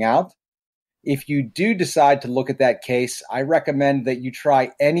checking out. If you do decide to look at that case, I recommend that you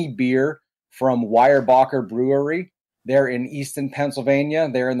try any beer from Weyerbacher Brewery. They're in Easton, Pennsylvania.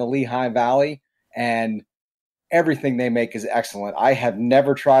 They're in the Lehigh Valley, and everything they make is excellent. I have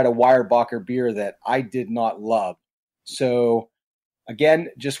never tried a Weyerbacher beer that I did not love. So, again,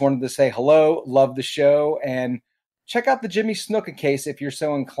 just wanted to say hello, love the show, and check out the Jimmy Snuka case if you're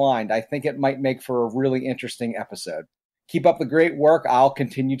so inclined. I think it might make for a really interesting episode. Keep up the great work. I'll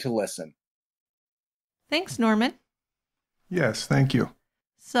continue to listen. Thanks, Norman. Yes, thank you.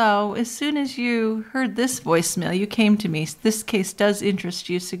 So, as soon as you heard this voicemail, you came to me. This case does interest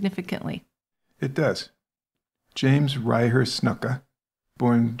you significantly. It does. James Ryher Snuka,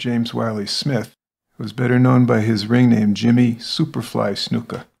 born James Wiley Smith, was better known by his ring name Jimmy Superfly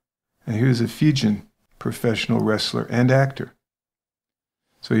Snuka, and he was a Fijian professional wrestler and actor.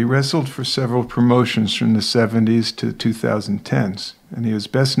 So he wrestled for several promotions from the 70s to 2010s, and he was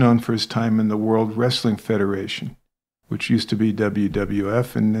best known for his time in the World Wrestling Federation, which used to be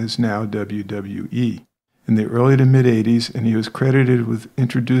WWF and is now WWE, in the early to mid-80s, and he was credited with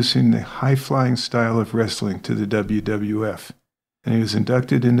introducing the high-flying style of wrestling to the WWF, and he was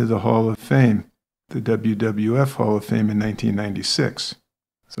inducted into the Hall of Fame, the WWF Hall of Fame, in 1996.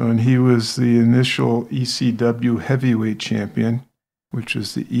 So, and he was the initial ECW heavyweight champion, which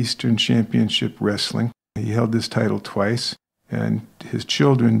was the Eastern Championship Wrestling. He held this title twice, and his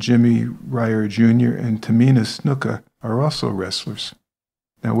children, Jimmy Ryher Jr. and Tamina Snuka, are also wrestlers.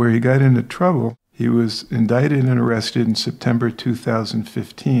 Now, where he got into trouble, he was indicted and arrested in September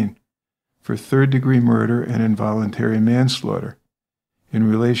 2015 for third-degree murder and involuntary manslaughter in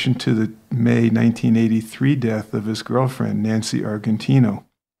relation to the May 1983 death of his girlfriend, Nancy Argentino.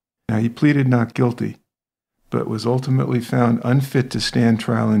 Now, he pleaded not guilty, but was ultimately found unfit to stand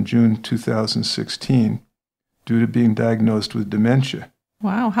trial in June 2016 due to being diagnosed with dementia.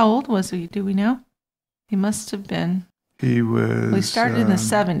 Wow, how old was he? Do we know? He must have been. He was... Well, he started in the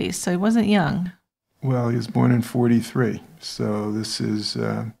 70s, so he wasn't young. Well, he was born in 43, so this is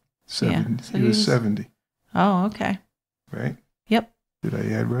 70. Yeah, so he was 70. Oh, okay. Right? Yep. Did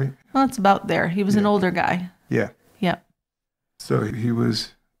I add right? Well, it's about there. He was an older guy. Yeah. Yep. So he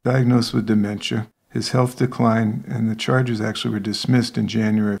was diagnosed with dementia. His health declined, and the charges actually were dismissed in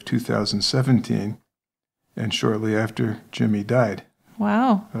January of 2017, and shortly after, Jimmy died.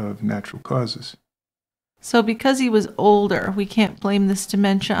 Wow. Of natural causes. So because he was older, we can't blame this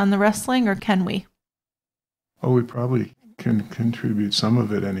dementia on the wrestling, or can we? Oh, we probably can contribute some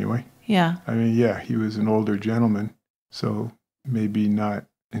of it anyway. Yeah. I mean, yeah, he was an older gentleman, so maybe not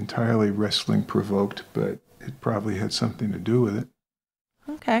entirely wrestling provoked, but it probably had something to do with it.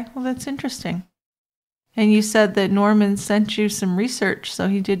 Okay, well, that's interesting. And you said that Norman sent you some research, so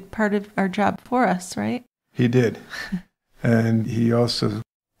he did part of our job for us, right? He did. And he also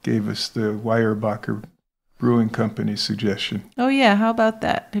gave us the Weyerbacher Brewing Company suggestion. Oh, yeah. How about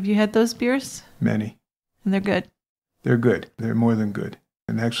that? Have you had those beers? Many. And they're good? They're good. They're more than good.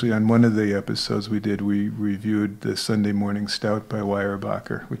 And actually, on one of the episodes we did, we reviewed the Sunday Morning Stout by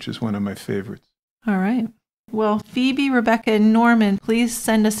Weyerbacher, which is one of my favorites. All right. Well, Phoebe, Rebecca, and Norman, please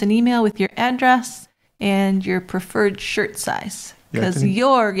send us an email with your address and your preferred shirt size, because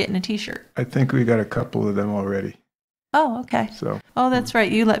you're getting a T-shirt. I think we got a couple of them already. Oh, okay. Oh, that's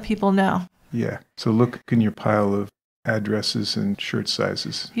right. You let people know. Yeah. So look in your pile of addresses and shirt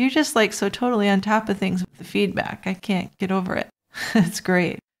sizes. You're just like so totally on top of things with the feedback. I can't get over it. It's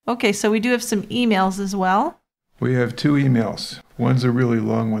great. Okay, so we do have some emails as well. We have 2 emails. One's a really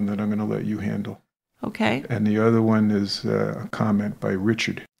long one that I'm going to let you handle. Okay. And the other one is a comment by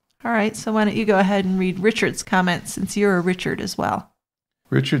Richard. All right, so why don't you go ahead and read Richard's comment, since you're a Richard as well.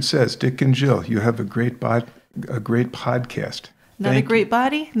 Richard says, Dick and Jill, you have a great podcast. Not a great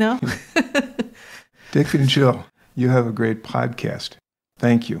body? No? Dick and Jill, you have a great podcast.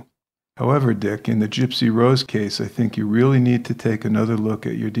 Thank you. However, Dick, in the Gypsy Rose case, I think you really need to take another look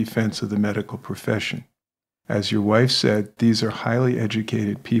at your defense of the medical profession. As your wife said, these are highly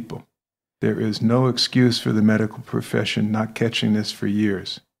educated people. There is no excuse for the medical profession not catching this for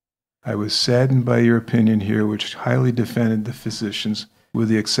years. I was saddened by your opinion here, which highly defended the physicians, with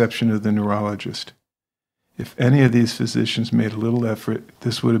the exception of the neurologist. If any of these physicians made a little effort,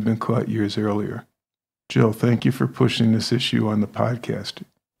 this would have been caught years earlier. Jill, thank you for pushing this issue on the podcast.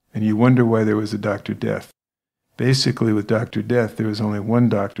 And you wonder why there was a Dr. Death. Basically, with Dr. Death, there was only one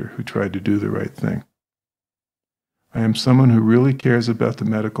doctor who tried to do the right thing. I am someone who really cares about the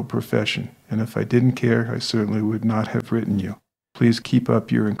medical profession, and if I didn't care, I certainly would not have written you. Please keep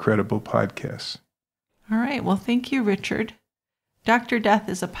up your incredible podcasts. All right. Well, thank you, Richard. Dr. Death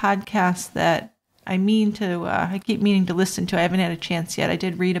is a podcast that I keep meaning to listen to. I haven't had a chance yet. I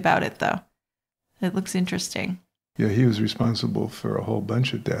did read about it, though. It looks interesting. Yeah, he was responsible for a whole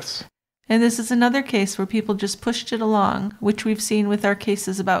bunch of deaths. And this is another case where people just pushed it along, which we've seen with our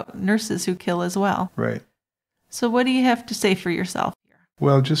cases about nurses who kill as well. Right. So what do you have to say for yourself here?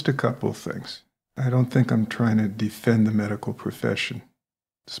 Well, just a couple of things. I don't think I'm trying to defend the medical profession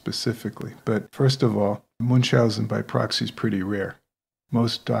specifically. But first of all, Munchausen by proxy is pretty rare.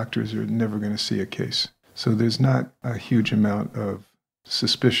 Most doctors are never going to see a case. So there's not a huge amount of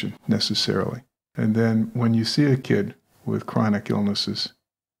suspicion necessarily. And then when you see a kid with chronic illnesses,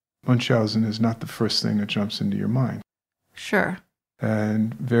 Munchausen is not the first thing that jumps into your mind. Sure.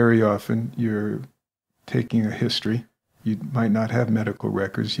 And very often you're taking a history. You might not have medical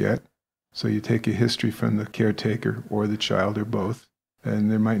records yet. So you take a history from the caretaker or the child or both,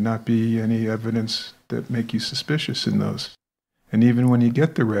 and there might not be any evidence that make you suspicious in those. And even when you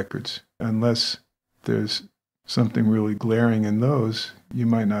get the records, unless there's something really glaring in those, you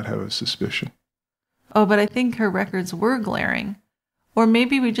might not have a suspicion. Oh, but I think her records were glaring. Or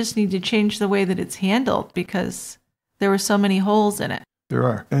maybe we just need to change the way that it's handled because there were so many holes in it. There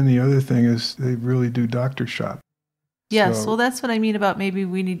are. And the other thing is they really do doctor shop. Yes, well, that's what I mean about maybe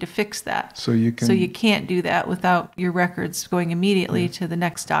we need to fix that. So you can't do that without your records going immediately to the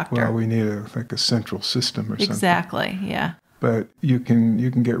next doctor. Well, we need a central system or something. Exactly, yeah. But you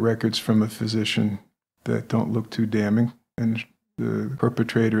can get records from a physician that don't look too damning, and the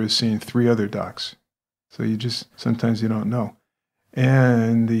perpetrator has seen 3 other docs. So sometimes you don't know.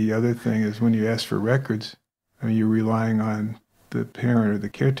 And the other thing is when you ask for records, you're relying on the parent or the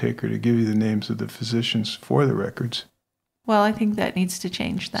caretaker to give you the names of the physicians for the records. Well, I think that needs to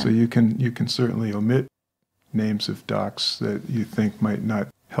change then. So you can certainly omit names of docs that you think might not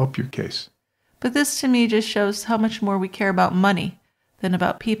help your case. But this to me just shows how much more we care about money than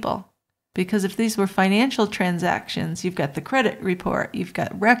about people. Because if these were financial transactions, you've got the credit report, you've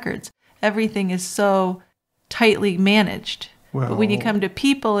got records, everything is so tightly managed. Well, but when you come to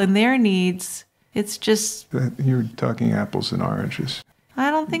people and their needs, it's just... You're talking apples and oranges. I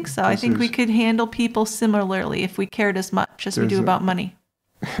don't think so. I think we could handle people similarly if we cared as much as we do about money.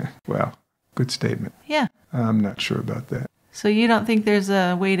 Well, good statement. Yeah. I'm not sure about that. So you don't think there's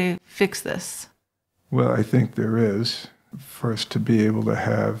a way to fix this? Well, I think there is. First, to be able to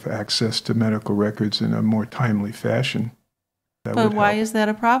have access to medical records in a more timely fashion. But why is that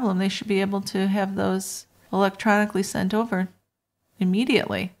a problem? They should be able to have those electronically sent over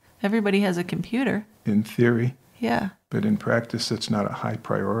immediately. Everybody has a computer. In theory. Yeah. But in practice, that's not a high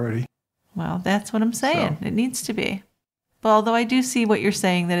priority. Well, that's what I'm saying. It needs to be. But although I do see what you're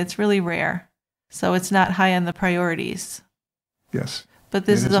saying, that it's really rare. So it's not high on the priorities. Yes. But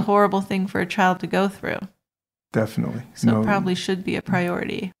this is a horrible thing for a child to go through. Definitely. So it probably should be a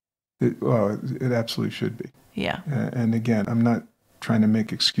priority. It absolutely should be. Yeah. And again, I'm not trying to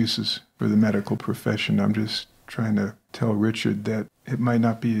make excuses for the medical profession. I'm just trying to tell Richard that it might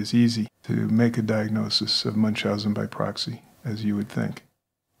not be as easy to make a diagnosis of Munchausen by proxy as you would think.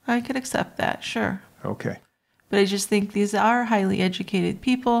 I could accept that, sure. Okay. But I just think these are highly educated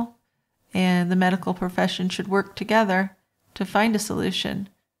people, and the medical profession should work together to find a solution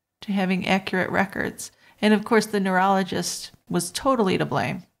to having accurate records. And of course, the neurologist was totally to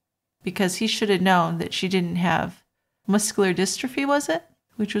blame because he should have known that she didn't have muscular dystrophy, was it?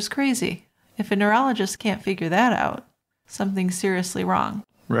 Which was crazy. If a neurologist can't figure that out, something's seriously wrong.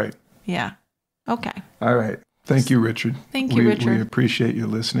 Right. Yeah. Okay. All right. Thank you, Richard. Thank you, Richard. We appreciate you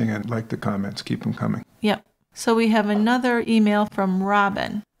listening and like the comments. Keep them coming. Yep. So we have another email from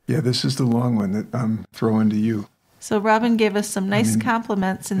Robin. Yeah, this is the long one that I'm throwing to you. So Robin gave us some nice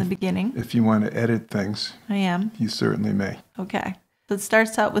compliments in the beginning. If you want to edit things, I am. You certainly may. Okay. So it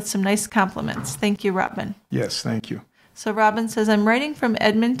starts out with some nice compliments. Thank you, Robin. Yes, thank you. So Robin says, I'm writing from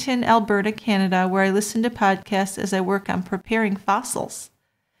Edmonton, Alberta, Canada, where I listen to podcasts as I work on preparing fossils.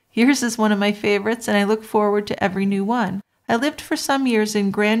 Yours is one of my favorites, and I look forward to every new one. I lived for some years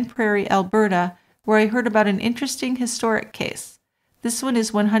in Grand Prairie, Alberta, where I heard about an interesting historic case. This one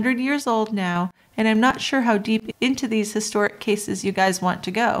is 100 years old now, and I'm not sure how deep into these historic cases you guys want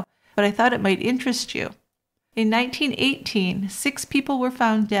to go, but I thought it might interest you. In 1918, 6 people were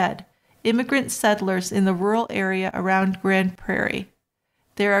found dead, immigrant settlers in the rural area around Grand Prairie.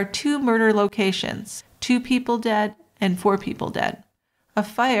 There are 2 murder locations, 2 people dead and 4 people dead. A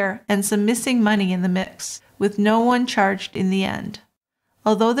fire and some missing money in the mix, with no one charged in the end.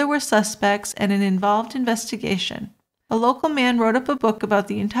 Although there were suspects and an involved investigation, a local man wrote up a book about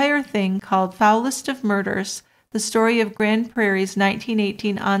the entire thing called Foulest of Murders, the story of Grand Prairie's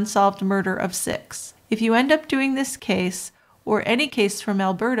 1918 unsolved murder of 6. If you end up doing this case, or any case from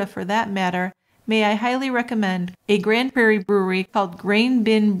Alberta for that matter, may I highly recommend a Grand Prairie brewery called Grain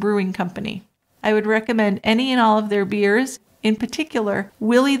Bin Brewing Company. I would recommend any and all of their beers, in particular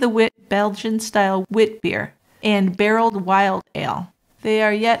Willie the Wit Belgian-style wit beer and barreled wild ale. They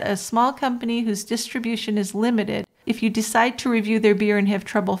are yet a small company whose distribution is limited. If you decide to review their beer and have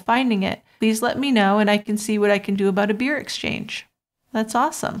trouble finding it, please let me know and I can see what I can do about a beer exchange. That's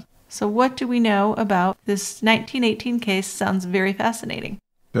awesome. So what do we know about this 1918 case? Sounds very fascinating.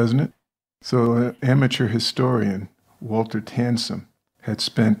 Doesn't it? So an amateur historian, Walter Tansome, had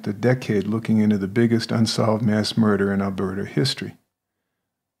spent a decade looking into the biggest unsolved mass murder in Alberta history,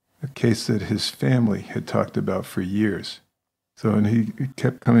 a case that his family had talked about for years. So, and he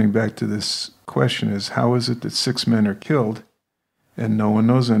kept coming back to this question is, how is it that 6 men are killed and no one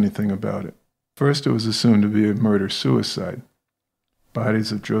knows anything about it? First, it was assumed to be a murder-suicide.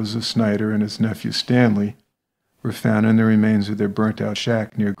 Bodies of Joseph Snyder and his nephew Stanley were found in the remains of their burnt-out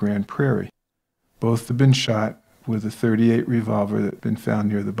shack near Grand Prairie. Both had been shot with a .38 revolver that had been found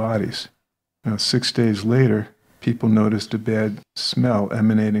near the bodies. Now, 6 days later, people noticed a bad smell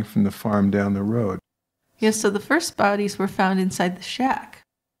emanating from the farm down the road. Yes, so the first bodies were found inside the shack.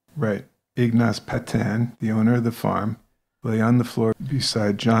 Right. Ignace Patin, the owner of the farm, lay on the floor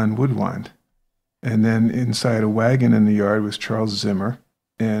beside John Woodwand. And then inside a wagon in the yard was Charles Zimmer,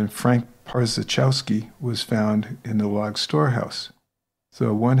 and Frank Parzachowski was found in the log storehouse.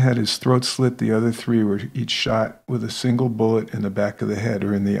 So one had his throat slit, the other 3 were each shot with a single bullet in the back of the head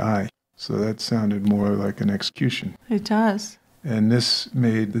or in the eye. So that sounded more like an execution. It does. And this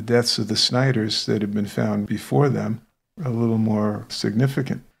made the deaths of the Snyders that had been found before them a little more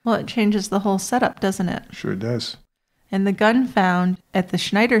significant. Well, it changes the whole setup, doesn't it? Sure does. And the gun found at the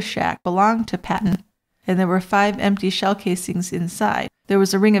Schneider shack belonged to Patton, and there were 5 empty shell casings inside. There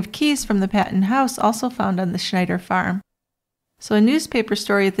was a ring of keys from the Patton house also found on the Schneider farm. So a newspaper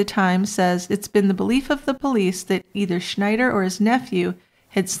story at the time says it's been the belief of the police that either Schneider or his nephew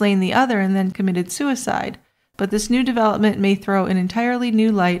had slain the other and then committed suicide, but this new development may throw an entirely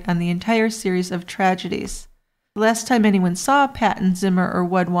new light on the entire series of tragedies. The last time anyone saw Patton, Zimmer, or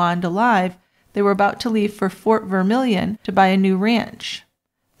Woodwand alive, they were about to leave for Fort Vermilion to buy a new ranch.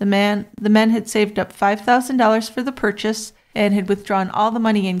 The men had saved up $5,000 for the purchase and had withdrawn all the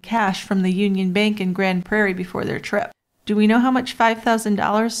money in cash from the Union Bank in Grand Prairie before their trip. Do we know how much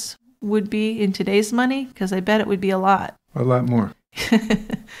 $5,000 would be in today's money? Because I bet it would be a lot. A lot more.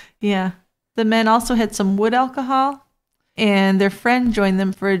 Yeah. The men also had some wood alcohol, and their friend joined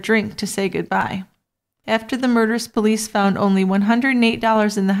them for a drink to say goodbye. After the murders, police found only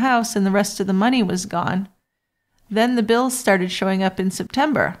 $108 in the house and the rest of the money was gone. Then the bills started showing up in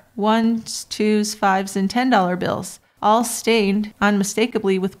September. 1s, 2s, 5s, and $10 bills, all stained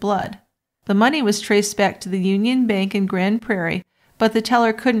unmistakably with blood. The money was traced back to the Union Bank in Grand Prairie, but the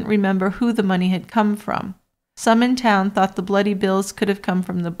teller couldn't remember who the money had come from. Some in town thought the bloody bills could have come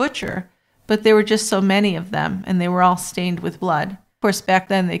from the butcher, but there were just so many of them, and they were all stained with blood. Of course, back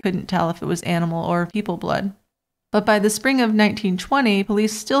then they couldn't tell if it was animal or people blood. But by the spring of 1920,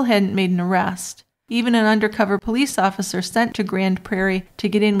 police still hadn't made an arrest. Even an undercover police officer sent to Grand Prairie to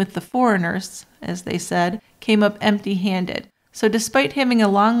get in with the foreigners, as they said, came up empty-handed. So despite having a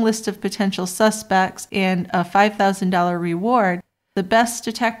long list of potential suspects and a $5,000 reward, the best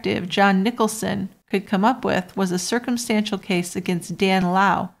detective John Nicholson could come up with was a circumstantial case against Dan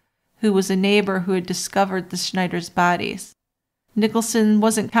Lau, who was a neighbor who had discovered the Schneider's bodies. Nicholson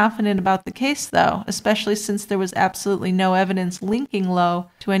wasn't confident about the case, though, especially since there was absolutely no evidence linking Lowe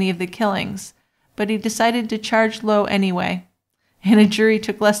to any of the killings, but he decided to charge Lowe anyway, and a jury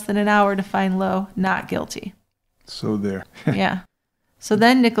took less than an hour to find Lowe not guilty. So there. Yeah. So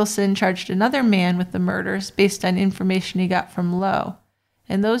then Nicholson charged another man with the murders based on information he got from Lowe,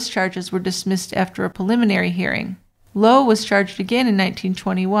 and those charges were dismissed after a preliminary hearing. Lowe was charged again in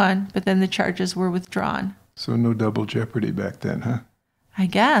 1921, but then the charges were withdrawn. So no double jeopardy back then, huh? I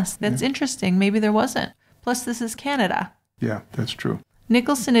guess. That's interesting. Maybe there wasn't. Plus, this is Canada. Yeah, that's true.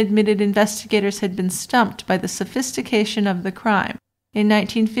 Nicholson admitted investigators had been stumped by the sophistication of the crime. In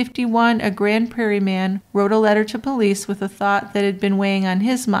 1951, a Grand Prairie man wrote a letter to police with a thought that had been weighing on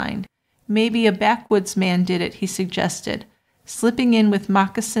his mind. Maybe a backwoods man did it, he suggested, slipping in with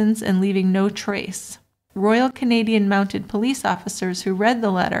moccasins and leaving no trace. Royal Canadian Mounted Police officers who read the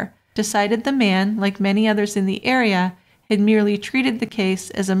letter decided the man, like many others in the area, had merely treated the case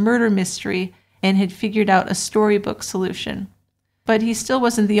as a murder mystery and had figured out a storybook solution. But he still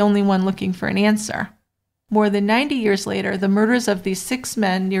wasn't the only one looking for an answer. More than 90 years later, the murders of these 6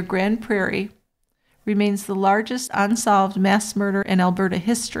 men near Grand Prairie remains the largest unsolved mass murder in Alberta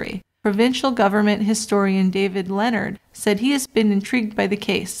history. Provincial government historian David Leonard said he has been intrigued by the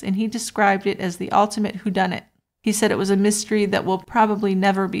case, and he described it as the ultimate whodunit. He said it was a mystery that will probably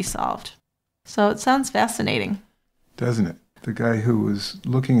never be solved. So it sounds fascinating. Doesn't it? The guy who was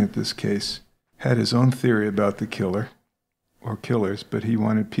looking at this case had his own theory about the killer or killers, but he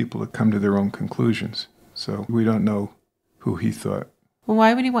wanted people to come to their own conclusions. So we don't know who he thought. Well,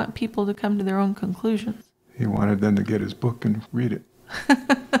 why would he want people to come to their own conclusions? He wanted them to get his book and read it.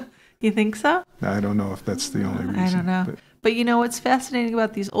 You think so? I don't know if that's the only reason. I don't know. But you know what's fascinating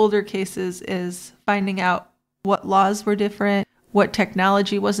about these older cases is finding out what laws were different, what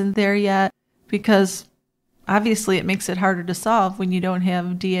technology wasn't there yet, because obviously it makes it harder to solve when you don't have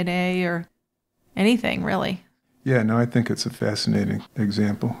DNA or anything, really. Yeah, no, I think it's a fascinating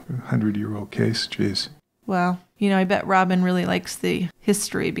example. A 100-year-old case, geez. Well, I bet Robin really likes the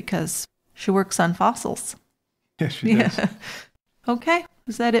history because she works on fossils. Yeah, she does. Okay,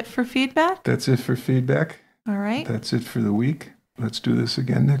 is that it for feedback? That's it for feedback. All right. That's it for the week. Let's do this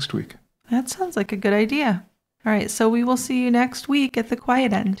again next week. That sounds like a good idea. All right, so we will see you next week at the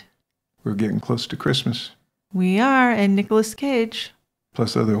Quiet End. We're getting close to Christmas. We are, and Nicolas Cage.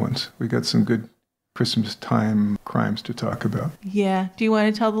 Plus other ones. We got some good Christmas time crimes to talk about. Yeah. Do you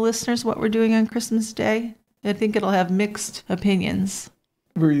want to tell the listeners what we're doing on Christmas Day? I think it'll have mixed opinions.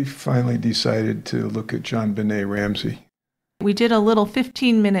 We finally decided to look at John Benet Ramsey. We did a little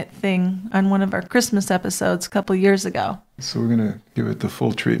 15-minute thing on one of our Christmas episodes a couple years ago. So we're going to give it the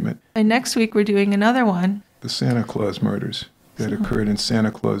full treatment. And next week we're doing another one. The Santa Claus murders that occurred in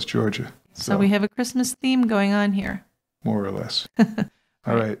Santa Claus, Georgia. So we have a Christmas theme going on here. More or less.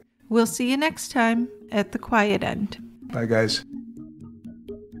 All right. We'll see you next time at the Quiet End. Bye, guys.